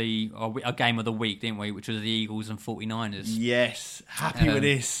a game of the week, didn't we? Which was the Eagles and 49ers. Yes. Happy with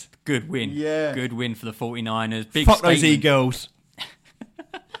this. Good win. Yeah. Good win for the 49ers. Big Fuck statement. those Eagles.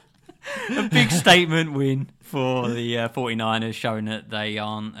 A big statement win for the 49ers, showing that they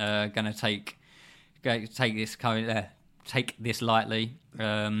aren't going to take this lightly.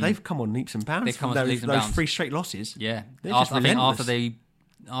 They've come on leaps and bounds. They've come on leaps and bounds. Those 3 straight losses. Yeah. I think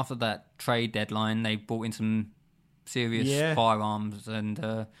after that trade deadline, they brought in some serious firearms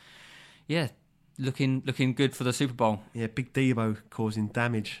and looking good for the Super Bowl. Yeah, Big Debo causing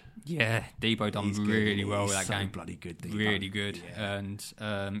damage. Yeah, Debo done really well with that so game. Bloody good, Debo. Really good, and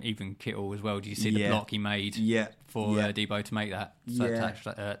even Kittle as well. Did you see the block he made for Debo to make that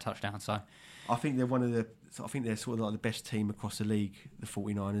touchdown? So I think they're they're sort of like the best team across the league, the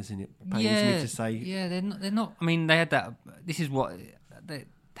 49ers, isn't it? Pains me to say. Yeah, they're not. I mean, they had that. This is what I'm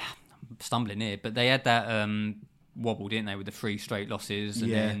stumbling here, but they had that wobble, didn't they, with the 3 straight losses,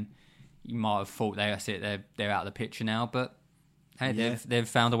 and then you might have thought they're out of the picture now, but hey, they've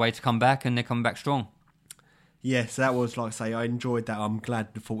found a way to come back, and they're coming back strong. Yes, that was, like I say, I enjoyed that. I'm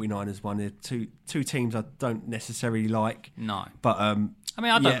glad the 49ers won. They're two teams I don't necessarily like. No. But, I mean,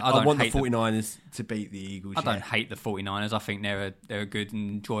 I want the 49ers to beat the Eagles. I don't hate the 49ers. I think they're a good and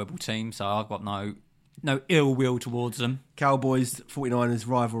enjoyable team, so I've got no ill will towards them. Cowboys, 49ers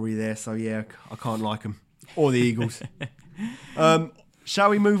rivalry there, so yeah, I can't like them. Or the Eagles.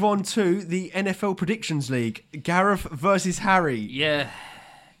 Shall we move on to the NFL Predictions League? Gareth versus Harry. Yeah.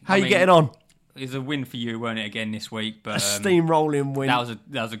 How you getting on? It was a win for you, weren't it, again this week? But a steamrolling win.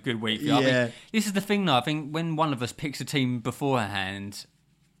 That was a good week for you. Yeah. I think this is the thing, though. I think when one of us picks a team beforehand,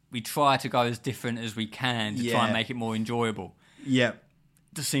 we try to go as different as we can to try and make it more enjoyable. Yeah.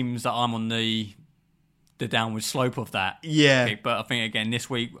 It seems that I'm on the downward slope of that. Yeah. Pick. But I think, again,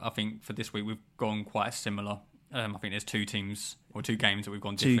 for this week, we've gone quite similar. I think there's 2 teams or 2 games that we've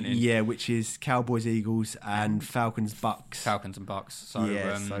gone different in. Yeah, which is Cowboys, Eagles, and Falcons, Bucks. Falcons and Bucks. So,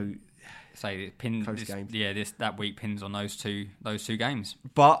 close game. Yeah, that week pins on those two games.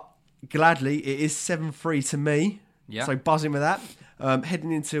 But gladly, it is 7-3 to me. Yeah. So buzzing with that.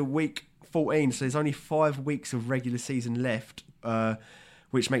 Heading into week 14, so there's only 5 weeks of regular season left,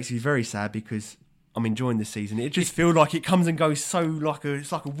 which makes me very sad because I'm enjoying this season. It just feels like it comes and goes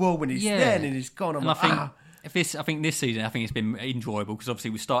it's like a whirlwind. It's there and then it's gone. I think this season, it's been enjoyable because obviously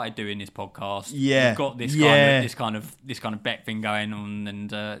we started doing this podcast. Yeah, we've got this kind of bet thing going on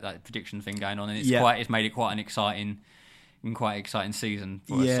and that prediction thing going on, and it's made it quite an exciting season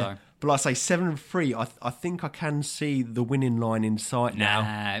for us. So. But like I say, 7-3, I think I can see the winning line in sight now.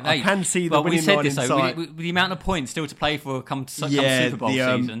 I can see the winning line in sight. With the amount of points still to play for come Super Bowl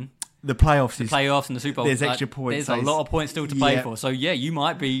season. The playoffs and the Super Bowl. There's extra points. There's a lot of points still to play for. So, yeah, you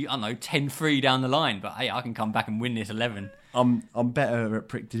might be, 10-3 down the line. But, hey, I can come back and win this 11. I'm better at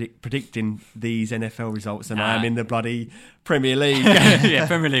predicting these NFL results than I am Nah. in the bloody Premier League. Yeah,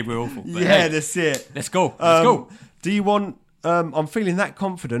 Premier League we're awful. But Yeah, hey, that's it. let's go. Let's go. Do you want? I'm feeling that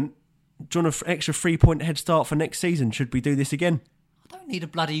confident. Do you want an extra 3-point head start for next season? Should we do this again? I don't need a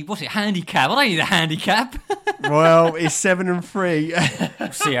bloody handicap. I don't need a handicap. Well, it's 7-3.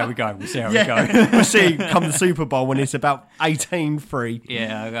 We'll see how we go. We'll see how we go. Yeah, we'll see. Come the Super Bowl when it's about 18-3.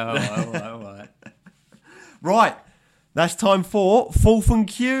 Yeah, all right. Right, that's time for fourth and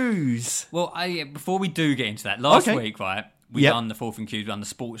cues. Well, before we do get into that, last Okay. week, right, we Yep. done the fourth and cues, we done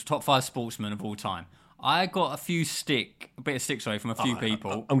the top 5 sportsmen of all time. I got a bit of stick, from a few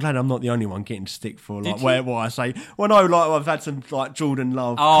people. I'm glad I'm not the only one getting stick for like Did you? what I say. Well, no, like I've had some like Jordan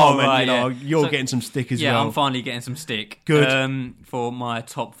Love Oh, comment. right, you know, yeah. you're So- getting some stick as Yeah, well. I'm finally getting some stick. Good. For my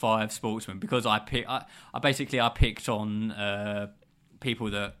top 5 sportsmen because I picked on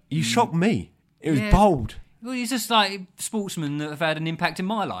people that. You shocked me. It was Yeah. bold. Well, he's just like sportsmen that have had an impact in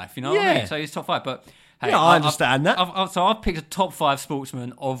my life, you know what I Yeah. mean? So he's top 5. But hey, Yeah, I understand that. I've picked a top 5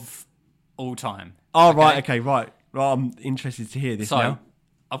 sportsmen of all time. Oh, right, okay, right. Well, I'm interested to hear this So now.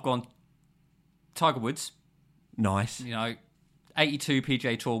 I've gone Tiger Woods, Nice. 82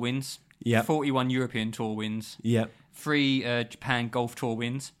 PGA Tour wins, Yep. 41 European Tour wins, Yep. 3 Japan Golf Tour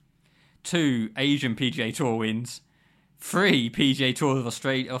wins, 2 Asian PGA Tour wins, 3 PGA Tour of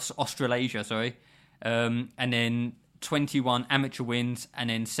Australasia, sorry, and then 21 amateur wins, and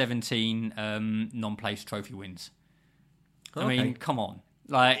then 17 non-place trophy wins. I Okay. mean, come on.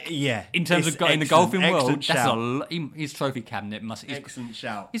 Like, Yeah, in terms it's of in the excellent, golfing excellent world, that's shout. his trophy cabinet must. Excellent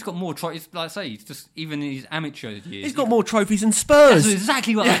shout. He's got more trophies. Like I say, he's just even in his amateur years. He's got more trophies than Spurs. That's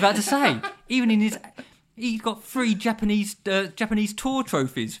exactly what I was about to say. Even in he's got 3 Japanese tour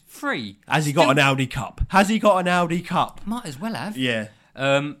trophies. 3. Has he got an Audi Cup? Has he got an Audi Cup? Might as well have. Yeah.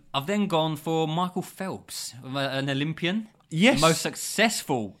 I've then gone for Michael Phelps, an Olympian. Yes. The most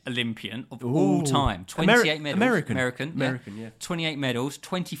successful Olympian of all time. 28 medals. American, yeah. 28 medals.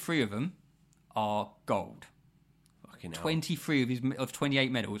 23 of them are gold. Fucking hell. 23 of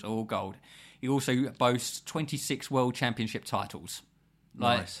 28 medals are all gold. He also boasts 26 world championship titles.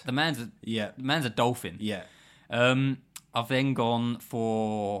 Like, Nice. the man's a dolphin. Yeah. I've then gone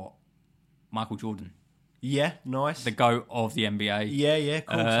for Michael Jordan, Yeah, nice. the GOAT of the NBA. Yeah,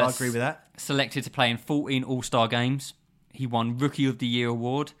 cool. So I agree with that. Selected to play in 14 All-Star games. He won Rookie of the Year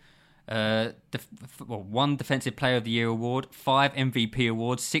award, 1 Defensive Player of the Year award, 5 MVP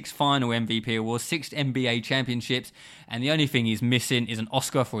awards, 6 Final MVP awards, 6 NBA championships, and the only thing he's missing is an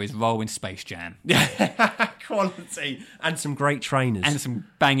Oscar for his role in Space Jam. Quality. And some great trainers. And some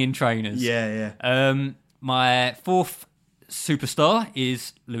banging trainers. yeah. My 4th superstar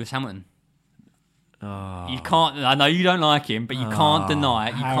is Lewis Hamilton. You can't. I know you don't like him, but you can't deny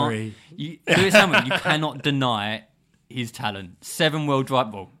it. Harry. Lewis Hamilton. You cannot deny his talent. 7 world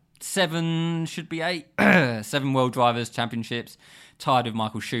drive. Well, 7 should be 8. 7 world drivers championships. Tied with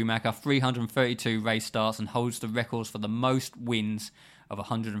Michael Schumacher. 332 race starts and holds the records for the most wins of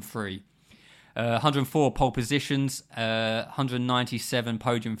 103. 104 pole positions, 197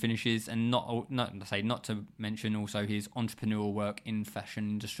 podium finishes, and not to mention also his entrepreneurial work in fashion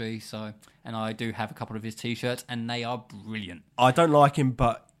industry. So, and I do have a couple of his t-shirts, and they are brilliant. I don't like him,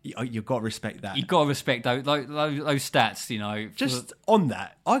 but you've got to respect that. You've got to respect those stats, you know. Just on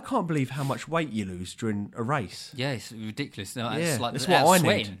that, I can't believe how much weight you lose during a race. Yeah, it's ridiculous. Yeah, It's like that's what I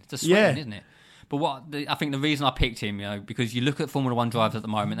sweating. need. It's just sweating, Yeah. isn't it? But I think the reason I picked him, because you look at Formula One drivers at the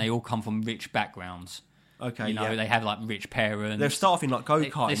moment, they all come from rich backgrounds. Okay, They have like rich parents. They're starting like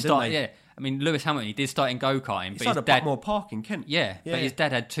go-karting, didn't they? Yeah. I mean, Lewis Hamilton, he did start in go-karting, He but his started dad... more parking, Kent. Yeah, but his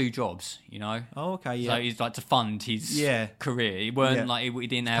dad had 2 jobs, Oh, okay, yeah. So he's like to fund his Yeah. career. He weren't Yeah. like he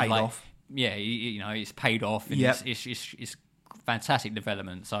didn't have paid like off. yeah, it's paid off and Yep. it's fantastic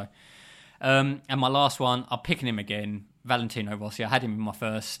development. So, and my last one, I'm picking him again, Valentino Rossi. I had him in my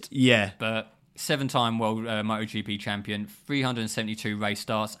first, Yeah. but 7-time world MotoGP champion, 372 race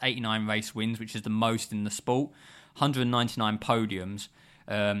starts, 89 race wins, which is the most in the sport, 199 podiums.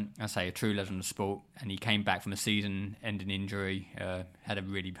 I say a true legend of sport, and he came back from a season-ending injury, had a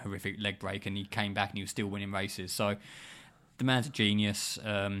really horrific leg break, and he came back and he was still winning races. So the man's a genius,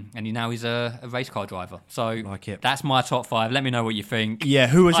 and he's a race car driver. So Like it. That's my top 5. Let me know what you think. Yeah,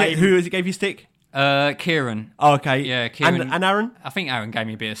 who was it? Who was it gave you stick? Kieran. Oh, okay. Yeah, Kieran. And Aaron? I think Aaron gave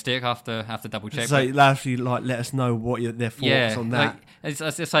me a bit of stick. I have to double check. So actually, like, let us know what their thoughts on that. As I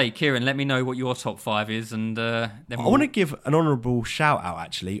say, Kieran, let me know what your top 5 is, and then I want to give an honourable shout out.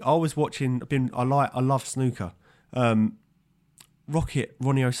 Actually, I was watching. I love snooker. Rocket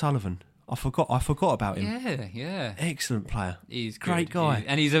Ronnie O'Sullivan. I forgot about him. Yeah. Excellent player. He's good. Great guy.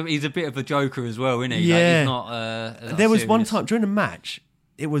 And he's a bit of a joker as well, isn't he? Yeah. Like, he's not. There was one serious. time during the match,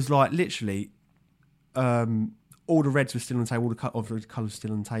 it was like literally, all the reds were still on the table, all the colours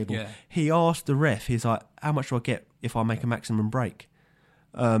still on the table. Yeah. He asked the ref, he's like, "How much do I get if I make a maximum break?"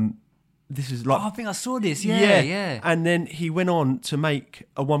 This is like, Oh, I think I saw this. Yeah. And then he went on to make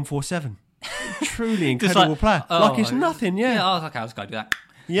a 147. Truly Just incredible player. Like it's nothing. Yeah. I was like, okay, let's go do that.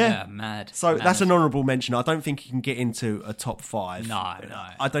 Yeah. Mad. So Mad. that's an honourable mention. I don't think he can get into a top 5. No.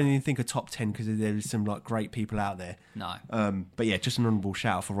 I don't even think a top 10 because there's some like great people out there. No. But yeah, just an honourable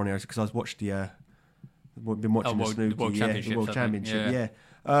shout out for Ronnie O'Sullivan because I was watched been watching the Snooki, World Championship, the World I think. Championship.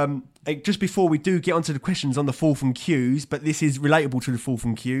 Yeah. Just before we do get onto the questions on the fall from cues, but this is relatable to the fall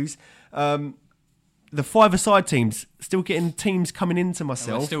from cues. The 5-a-side teams still getting teams coming into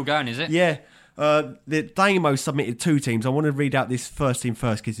myself. It's still going, is it? Yeah. The Damo submitted 2 teams. I want to read out this first team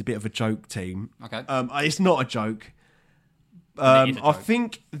first because it's a bit of a joke team. Okay. It's not a joke. It is a I joke.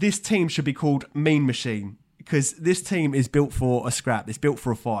 think this team should be called Mean Machine because this team is built for a scrap. It's built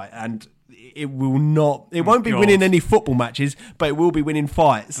for a fight, and it won't be God. winning any football matches, but it will be winning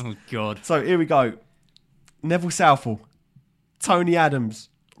fights. Oh God. So here we go. Neville Southall, Tony Adams,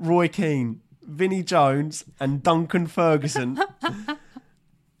 Roy Keane, Vinnie Jones, and Duncan Ferguson.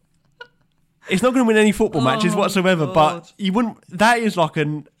 It's not going to win any football matches whatsoever, God. but you wouldn't. That is like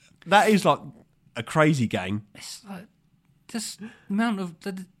a crazy game. It's like this amount of.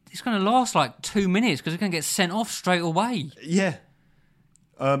 It's going to last like 2 minutes because it's going to get sent off straight away. Yeah.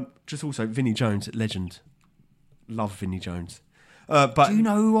 Just also Vinnie Jones, legend. Love Vinnie Jones. But Do you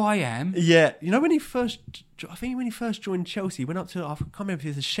know who I am? yeah, you know when he first joined Chelsea, he went up to, I can't remember if it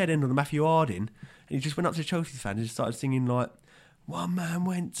was the shed end or the Matthew Harding, and he just went up to Chelsea fans and just started singing like, "One man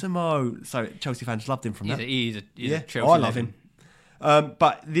went to Mo." So Chelsea fans loved him from that. He's a Yeah, Chelsea I love legend. him.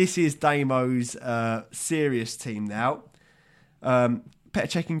 But this is Damo's serious team now. Petr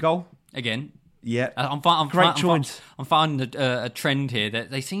Cech in goal. Again. Yeah. I'm choice. I'm finding a trend here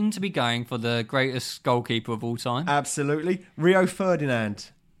that they seem to be going for the greatest goalkeeper of all time. Absolutely. Rio Ferdinand,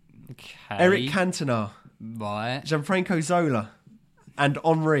 Okay. Eric Cantona, Right. Gianfranco Zola, and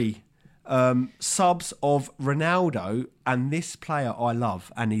Henri. Subs of Ronaldo, and this player I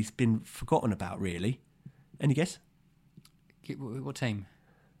love, and he's been forgotten about, really. Any guess? What team?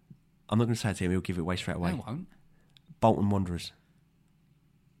 I'm not going to say it to him, he'll give it away straight away. No, I won't. Bolton Wanderers.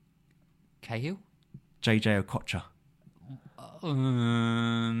 Cahill? JJ Okocha.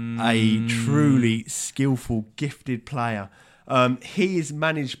 Um, A truly skillful, gifted player. His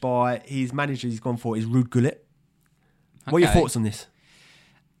manager he's gone for is Ruud Gullit. What are your Okay. thoughts on this?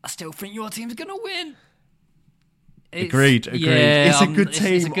 I still think your team's going to win. Agreed. Yeah, it's a good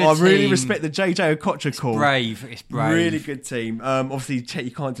team. it's a good I really team. respect the JJ Okocha call. Brave. It's brave. Really good team. Obviously, Czech,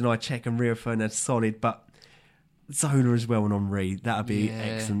 you can't deny Czech and Rio Ferdinand solid, but Zola as well and Henri, that would be Yeah.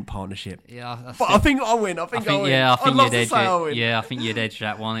 excellent partnership. Yeah, But I think I win. I think I win. I think I'd love you'd to edge say I it. win. Yeah, I think you'd edge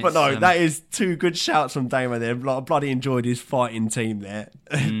that one. But It's, no, that is 2 good shouts from Damo there. Like, I bloody enjoyed his fighting team there.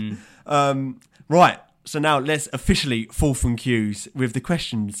 Right, so now let's officially fall from cues with the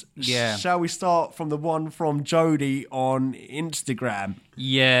questions. Yeah. Shall we start from the one from Jodie on Instagram?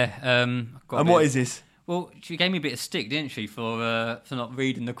 Yeah. And what is this? Well, she gave me a bit of stick, didn't she, for not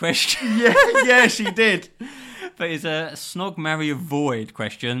reading the question? Yeah, she did. But it's a Snog, Marry, Avoid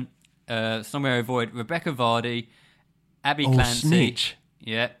question. Snog, Marry, Avoid. Rebecca Vardy, Abby Oh, Clancy. snitch.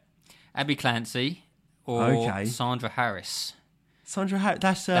 Yeah. Abby Clancy or Okay. Sandra Harris. Sandra Harris,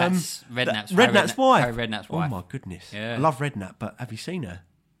 that's Redknapp's Redknapp's wife. Harry Redknapp's wife. Oh my goodness. Yeah. I love Redknapp, but have you seen her?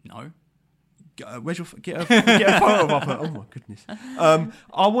 No. Where's your get a photo of her? Oh my goodness.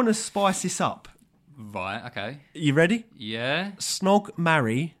 I want to spice this up. Right, okay. You ready? Yeah. Snog,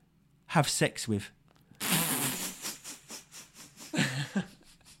 marry, have sex with.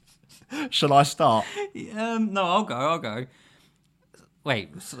 Shall I start? No, I'll go.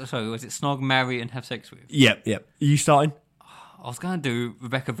 Wait, so was it Snog, Marry and Have Sex with? Yep. Are you starting? I was going to do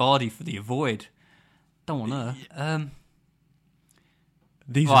Rebecca Vardy for the Avoid. Don't want her.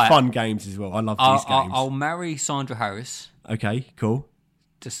 These Right. are fun games as well. I love these games. I'll marry Sandra Harris. Okay, cool.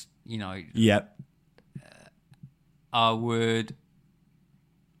 Just, Yep. I would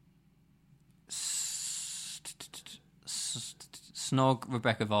snog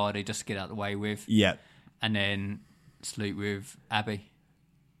Rebecca Vardy just to get out of the way with, Yep. and then sleep with Abby.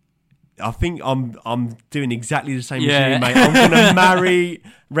 I think I'm doing exactly the same Yeah. as you, mate. I'm going to marry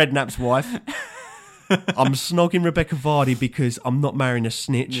Redknapp's wife. I'm snogging Rebecca Vardy because I'm not marrying a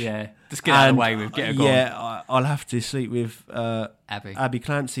snitch. Yeah, just get out of the way with, get her gone. Yeah, I'll have to sleep with Abby. Abby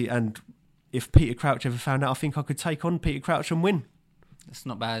Clancy, and if Peter Crouch ever found out, I think I could take on Peter Crouch and win. It's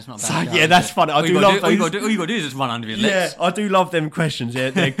not bad. It's not bad. So, shout, yeah, is that's it? funny. I All do you gotta love all you those- gotta do- all you got to do is just run under your Yeah, lips. I do love them questions.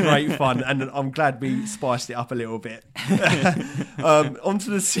 They're great fun, and I'm glad we spiced it up a little bit. On to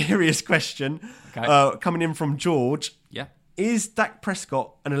the serious question, Okay. coming in from George. Yeah. Is Dak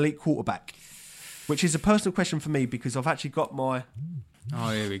Prescott an elite quarterback? Which is a personal question for me because I've actually got my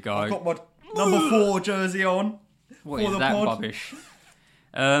Oh, here we go. number 4 jersey on. What for is the that pod. rubbish?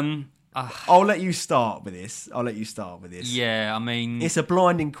 I'll let you start with this. Yeah, I mean, It's a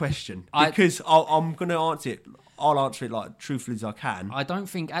blinding question because I'm going to answer it. I'll answer it like truthfully as I can. I don't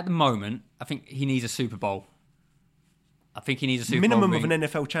think at the moment. I think he needs a Super Bowl. I think he needs a Super Minimum Bowl of an ring.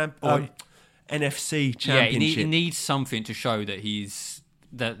 NFL NFC Yeah, championship. he needs something to show that he's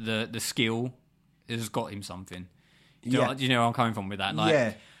that the skill has got him something. Do you know where I'm coming from with that? Like,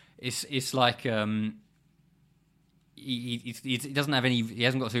 Yeah. it's like he doesn't have any. He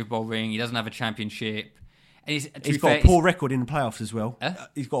hasn't got a Super Bowl ring. He doesn't have a championship. And He's got a poor record in the playoffs as well. Huh?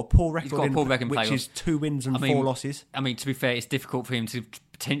 He's got a poor record, got a poor record in which playoffs. is 2 wins and 4 losses. I mean, to be fair, it's difficult for him to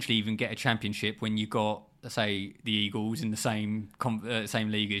potentially even get a championship when you've got, let's say, the Eagles in the same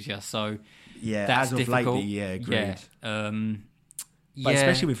league as you. So Yeah, that's as of difficult. lately, yeah, agreed. Yeah. But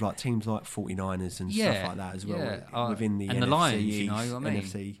especially with like teams like 49ers and stuff like that as well, yeah. within the And NFC the Lions, East, you know what I mean?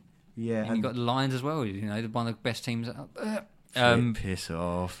 NFC. Yeah, and you've got the Lions as well. You know, they're one of the best teams. piss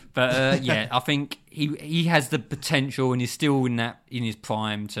off. But yeah, I think he has the potential, and he's still in his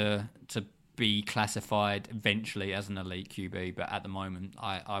prime to be classified eventually as an elite QB. But at the moment,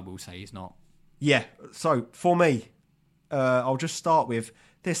 I will say he's not. Yeah, so for me, I'll just start with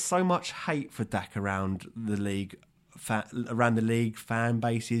there's so much hate for Dak around the league, fan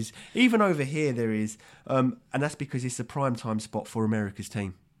bases. Even over here there is, and that's because it's a prime time spot for America's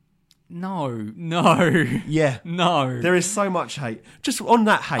team. No. Yeah. No. There is so much hate. Just on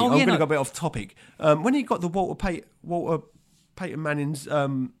that hate, I'm going to no. go a bit off topic. When he got the Walter Payton Manning's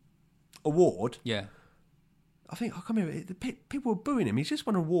award, Yeah. I can't remember. People were booing him. He's just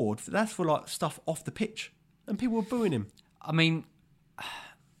won an award. That's for like stuff off the pitch, and people were booing him. I mean,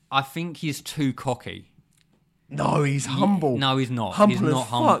 I think he's too cocky. No, he's humble. No, he's not. Humble He's not as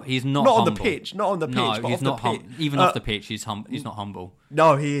humble. fuck. He's not on humble. the pitch. Not on the pitch. No, but he's off not the pitch. humble. Even off the pitch, he's not humble.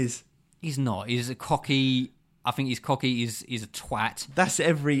 No, he is. He's not. He's a cocky. I think he's cocky. He's a twat. That's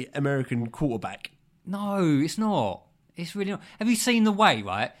every American quarterback. No, it's not. It's really not. Have you seen the way?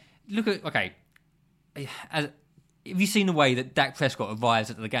 Right. Look at have you seen the way that Dak Prescott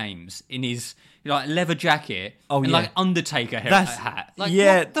arrives at the games in his leather jacket and yeah. like Undertaker hat? Like,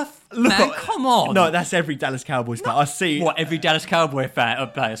 yeah. what the man, come on. No, that's every Dallas Cowboys fan. I see. What every Dallas Cowboy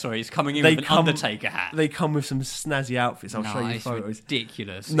player? Sorry, is coming in with an Undertaker hat. They come with some snazzy outfits. I'll show you it's photos.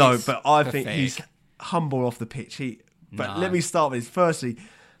 ridiculous. No, It's but I pathetic. think he's humble off the pitch. But No. let me start with this. Firstly,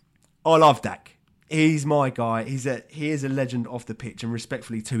 I love Dak. He's my guy. He is a legend off the pitch, and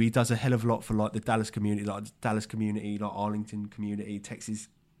respectfully too, he does a hell of a lot for like the Dallas community, like Arlington community, Texas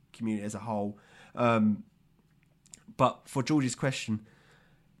community as a whole. But for George's question,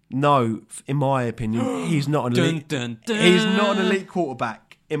 no, in my opinion, he's not an elite. Dun, dun. He's not an elite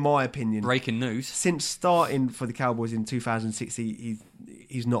quarterback, in my opinion. Breaking news. Since starting for the Cowboys in 2006,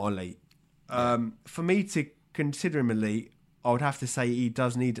 he's not elite. For me to consider him elite, I would have to say he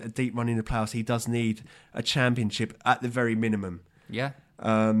does need a deep run in the playoffs. He does need a championship at the very minimum. Yeah.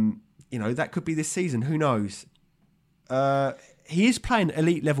 That could be this season. Who knows? He is playing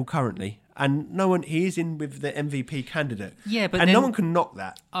elite level currently, and he is in with the MVP candidate. Yeah, but no one can knock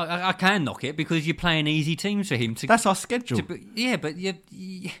that. I can knock it because you're playing easy teams for him to. That's our schedule. Yeah, but you're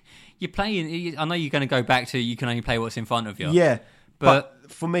playing. I know you're going to go back to you can only play what's in front of you. Yeah.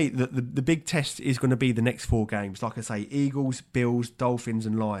 But for me, the big test is going to be the next 4 games. Like I say, Eagles, Bills, Dolphins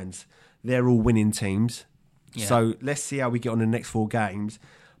and Lions. They're all winning teams. Yeah. So let's see how we get on the next 4 games.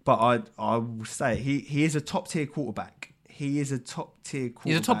 But I will say he is a top-tier quarterback. He's a top-tier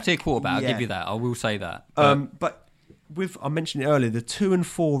quarterback. I'll Yeah. give you that. I will say that. But I mentioned it earlier, the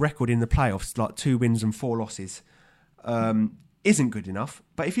 2-4 record in the playoffs, like 2 wins and 4 losses, isn't good enough.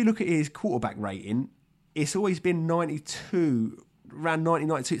 But if you look at his quarterback rating, it's always been 92, around 90,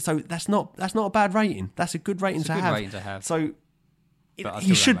 92. So that's not a bad rating. That's a good rating to have. So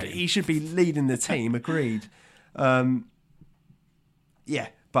he should be leading the team. Agreed. Yeah,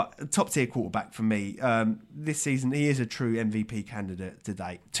 but top tier quarterback for me. This season he is a true MVP candidate to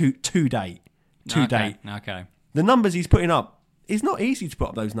date. To date. Okay. The numbers he's putting up. It's not easy to put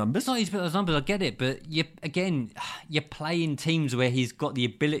up those numbers. It's not easy to put those numbers. I get it, but you're playing teams where he's got the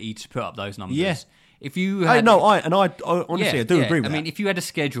ability to put up those numbers. Yeah. If you had, I honestly I do agree with that. I mean, if you had a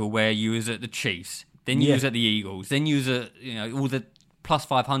schedule where you was at the Chiefs, then you was at the Eagles, then you was at all the plus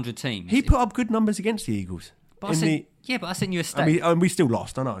 500 teams. He put up good numbers against the Eagles. But I sent you a stat. I mean, and we still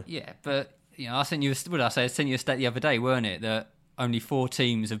lost. I know. Yeah, but I sent you. What did I say? I sent you a stat the other day, weren't it? That only 4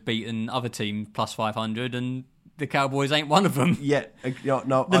 teams have beaten other teams plus 500, and the Cowboys ain't one of them. Yeah,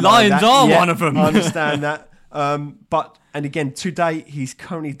 no. The Lions are one of them. I understand that. But and again, to date, he's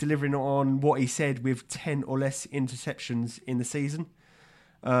currently delivering on what he said with 10 or less interceptions in the season,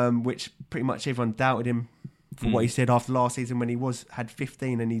 which pretty much everyone doubted him for what he said after last season when he had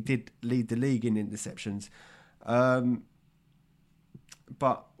 15 and he did lead the league in interceptions.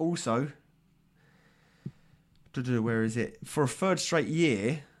 But also, where is it? For a third straight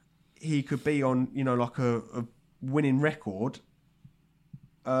year, he could be on, like a winning record.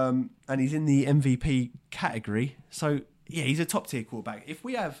 And he's in the MVP category. So, yeah, he's a top tier quarterback. If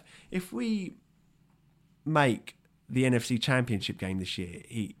we make the NFC Championship game this year,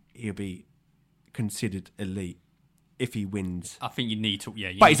 he'll be considered elite if he wins. I think you need to.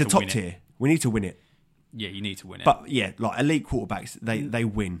 Yeah, but he's a top tier. We need to win it. Yeah, you need to win it. But yeah, like elite quarterbacks, they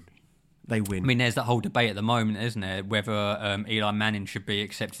win. They win. I mean, there's that whole debate at the moment, isn't there, whether Eli Manning should be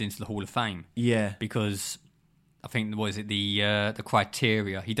accepted into the Hall of Fame? Yeah, because I think the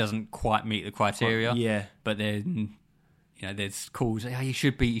criteria? He doesn't quite meet the criteria. Yeah, but then there's calls. Oh, he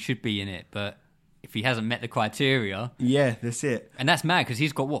should be in it, but if he hasn't met the criteria, yeah, that's it. And that's mad because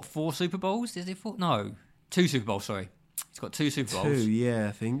he's got 4 Super Bowls? Is it 4? No, 2 Super Bowls. Sorry, he's got 2 Super Bowls. 2, yeah,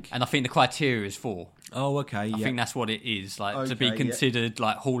 I think. And I think the criteria is 4. Oh, okay. I think that's what it is, to be considered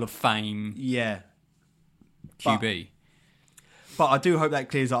like Hall of Fame. Yeah, QB. But I do hope that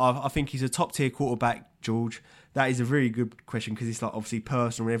clears up. I think he's a top tier quarterback, George. That is a really good question because it's like obviously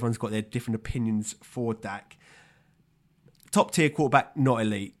personal and everyone's got their different opinions for Dak. Top tier quarterback, not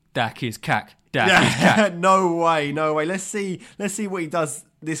elite. Dak is cack. Dak is cack. No way. Let's see what he does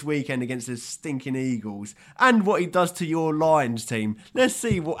this weekend against the stinking Eagles and what he does to your Lions team. Let's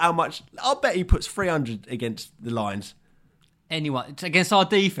see how much. I'll bet he puts 300 against the Lions. Anyone against our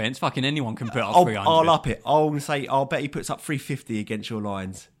defense, fucking anyone can put up 300. I'll up it. I'll bet he puts up 350 against your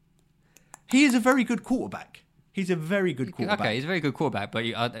Lions. He is a very good quarterback. He's a very good quarterback. Okay, he's a very good quarterback, but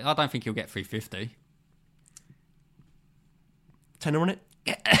I don't think he'll get 350. Tenner on it?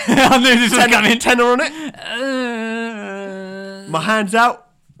 I knew this was coming. Tenner on it? My hand's out.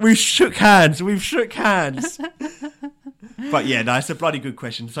 We've shook hands. But yeah, no, it's a bloody good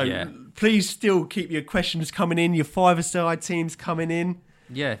question. So please still keep your questions coming in, your 5-a-side teams coming in.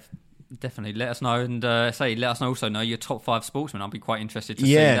 Yeah, definitely. Let us know and let us also know your top 5 sportsmen. I'll be quite interested to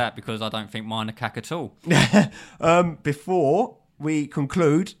see that because I don't think mine are cack at all. Before we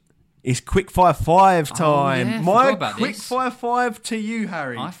conclude, it's quick fire 5 time. Yeah, My quick fire 5 to you,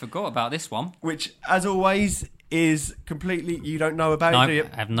 Harry. I forgot about this one. Which, as always, is completely you don't know about it. Do you?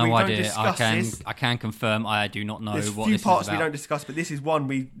 I have no idea. I can confirm I do not know what this is about. There's a few parts we don't discuss, but this is one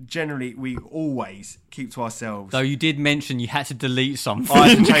we always keep to ourselves. Though you did mention you had to delete something. I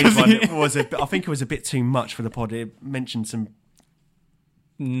had to change one. I think it was a bit too much for the pod. It mentioned some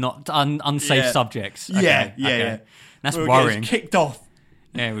not unsafe subjects. Okay, yeah. That's worrying. Kicked off.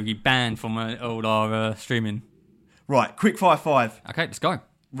 Yeah, we'll be banned from all our streaming. Right, quick fire 5. Okay, let's go.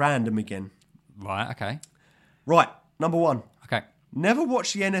 Random again. Right, okay. Right, number 1. Okay. Never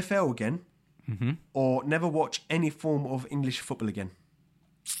watch the NFL again, mm-hmm. or never watch any form of English football again.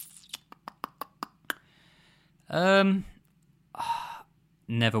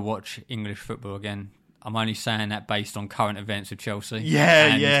 Never watch English football again. I'm only saying that based on current events with Chelsea.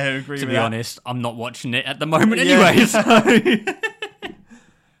 Yeah, I agree with that. To be honest, I'm not watching it at the moment anyway. So.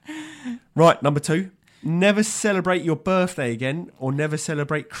 Right, number 2. Never celebrate your birthday again or never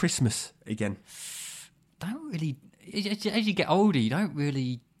celebrate Christmas again. Don't really... As you get older, you don't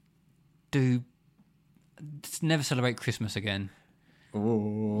really do... Just never celebrate Christmas again.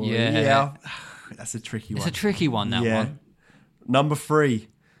 Oh, yeah. That's a tricky one. It's a tricky one, that one. Number 3.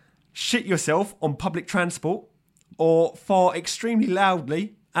 Shit yourself on public transport or fart extremely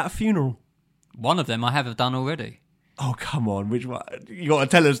loudly at a funeral. One of them I have done already. Oh, come on. Which one? You got to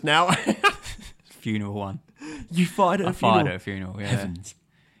tell us now. Funeral one. You farted at a funeral? I farted at a funeral, yeah. Heavens.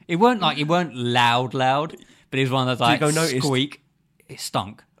 It weren't loud, but it was one of those like squeak. It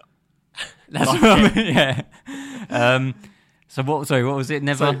stunk. That's what I mean, yeah. So what was it?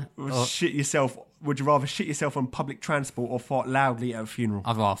 Never... shit yourself. Would you rather shit yourself on public transport or fart loudly at a funeral?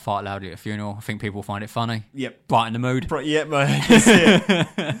 I'd rather fart loudly at a funeral. I think people find it funny. Yep. Brighten the mood. Yep, man. That's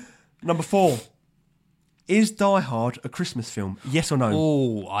it. Number 4. Is Die Hard a Christmas film? Yes or no?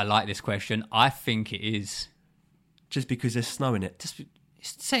 Oh, I like this question. I think it is. Just because there's snow in it?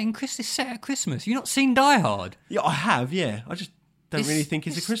 It's set at Christmas. You've not seen Die Hard? Yeah, I have, yeah. I just don't really think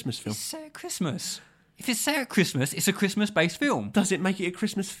it's a Christmas film. It's set at Christmas. If it's set at Christmas, it's a Christmas-based film. Does it make it a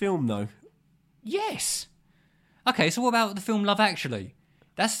Christmas film, though? Yes. Okay, so what about the film Love Actually?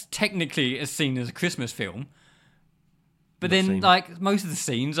 That's technically as seen as a Christmas film. But Not then, seen. like, most of the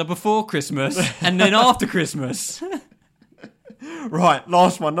scenes are before Christmas and then after Christmas. Right,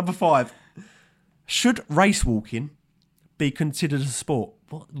 last one, number 5. Should race walking be considered a sport?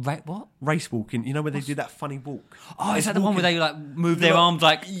 What? Race walking, you know where they do that funny walk? Oh, is that the one where they, like, move They're their like- arms,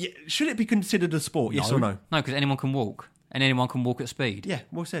 like... Yeah, should it be considered a sport? Yes or no? No, because anyone can walk. And anyone can walk at speed. Yeah,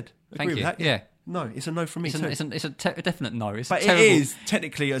 well said. Thank Agree you. with that. Yeah. No, it's a no from me It's, too. a definite no. It's But a terrible... it is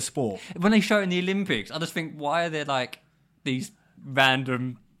technically a sport. When they show it in the Olympics, I just think, why are there, like, these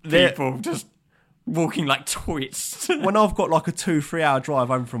random They're- people just walking like twits? When I've got like a 2-3 hour drive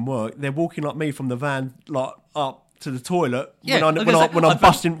home from work, they're walking like me from the van, like up to the toilet. Yeah, when I was gonna say- I'm I was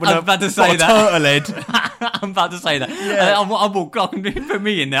busting, when I was I've about to got say a that. turtle head. I'm about to say that. Yeah. I'll walk. I can put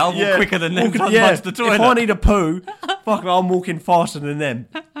me in there. I'll walk quicker than them. Walking- Yeah. To the toilet. If I need a poo, fuck, I'm walking faster than them.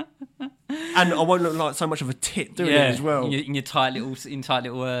 And I won't look like so much of a tit doing it as well. In your tight little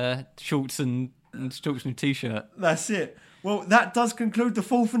shorts and shorts and t-shirt. That's it. Well, that does conclude the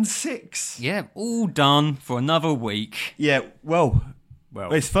 4th and 6th. Yeah, all done for another week. Yeah, well,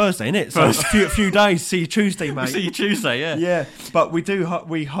 it's Thursday, isn't it? So a few days. See you Tuesday, mate. See you Tuesday. Yeah. Yeah, but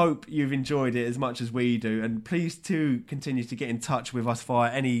we hope you've enjoyed it as much as we do, and please do continue to get in touch with us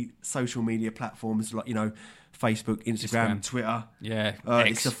via any social media platforms like Facebook, Instagram. Twitter. Yeah.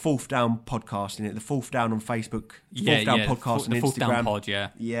 It's the Fourth Down podcast, isn't it? The Fourth Down on Facebook, Fourth Down podcast on the Fourth Instagram. Down pod. Yeah.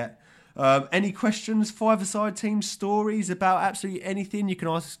 Yeah. Any questions, five-a-side team stories about absolutely anything? You can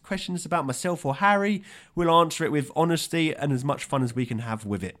ask questions about myself or Harry. We'll answer it with honesty and as much fun as we can have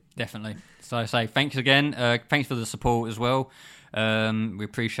with it. Definitely. So I say thanks again. Thanks for the support as well. We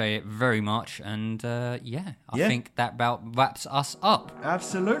appreciate it very much. And I think that about wraps us up.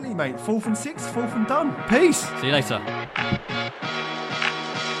 Absolutely, mate. 4th and 6th, 4th and done. Peace. See you later.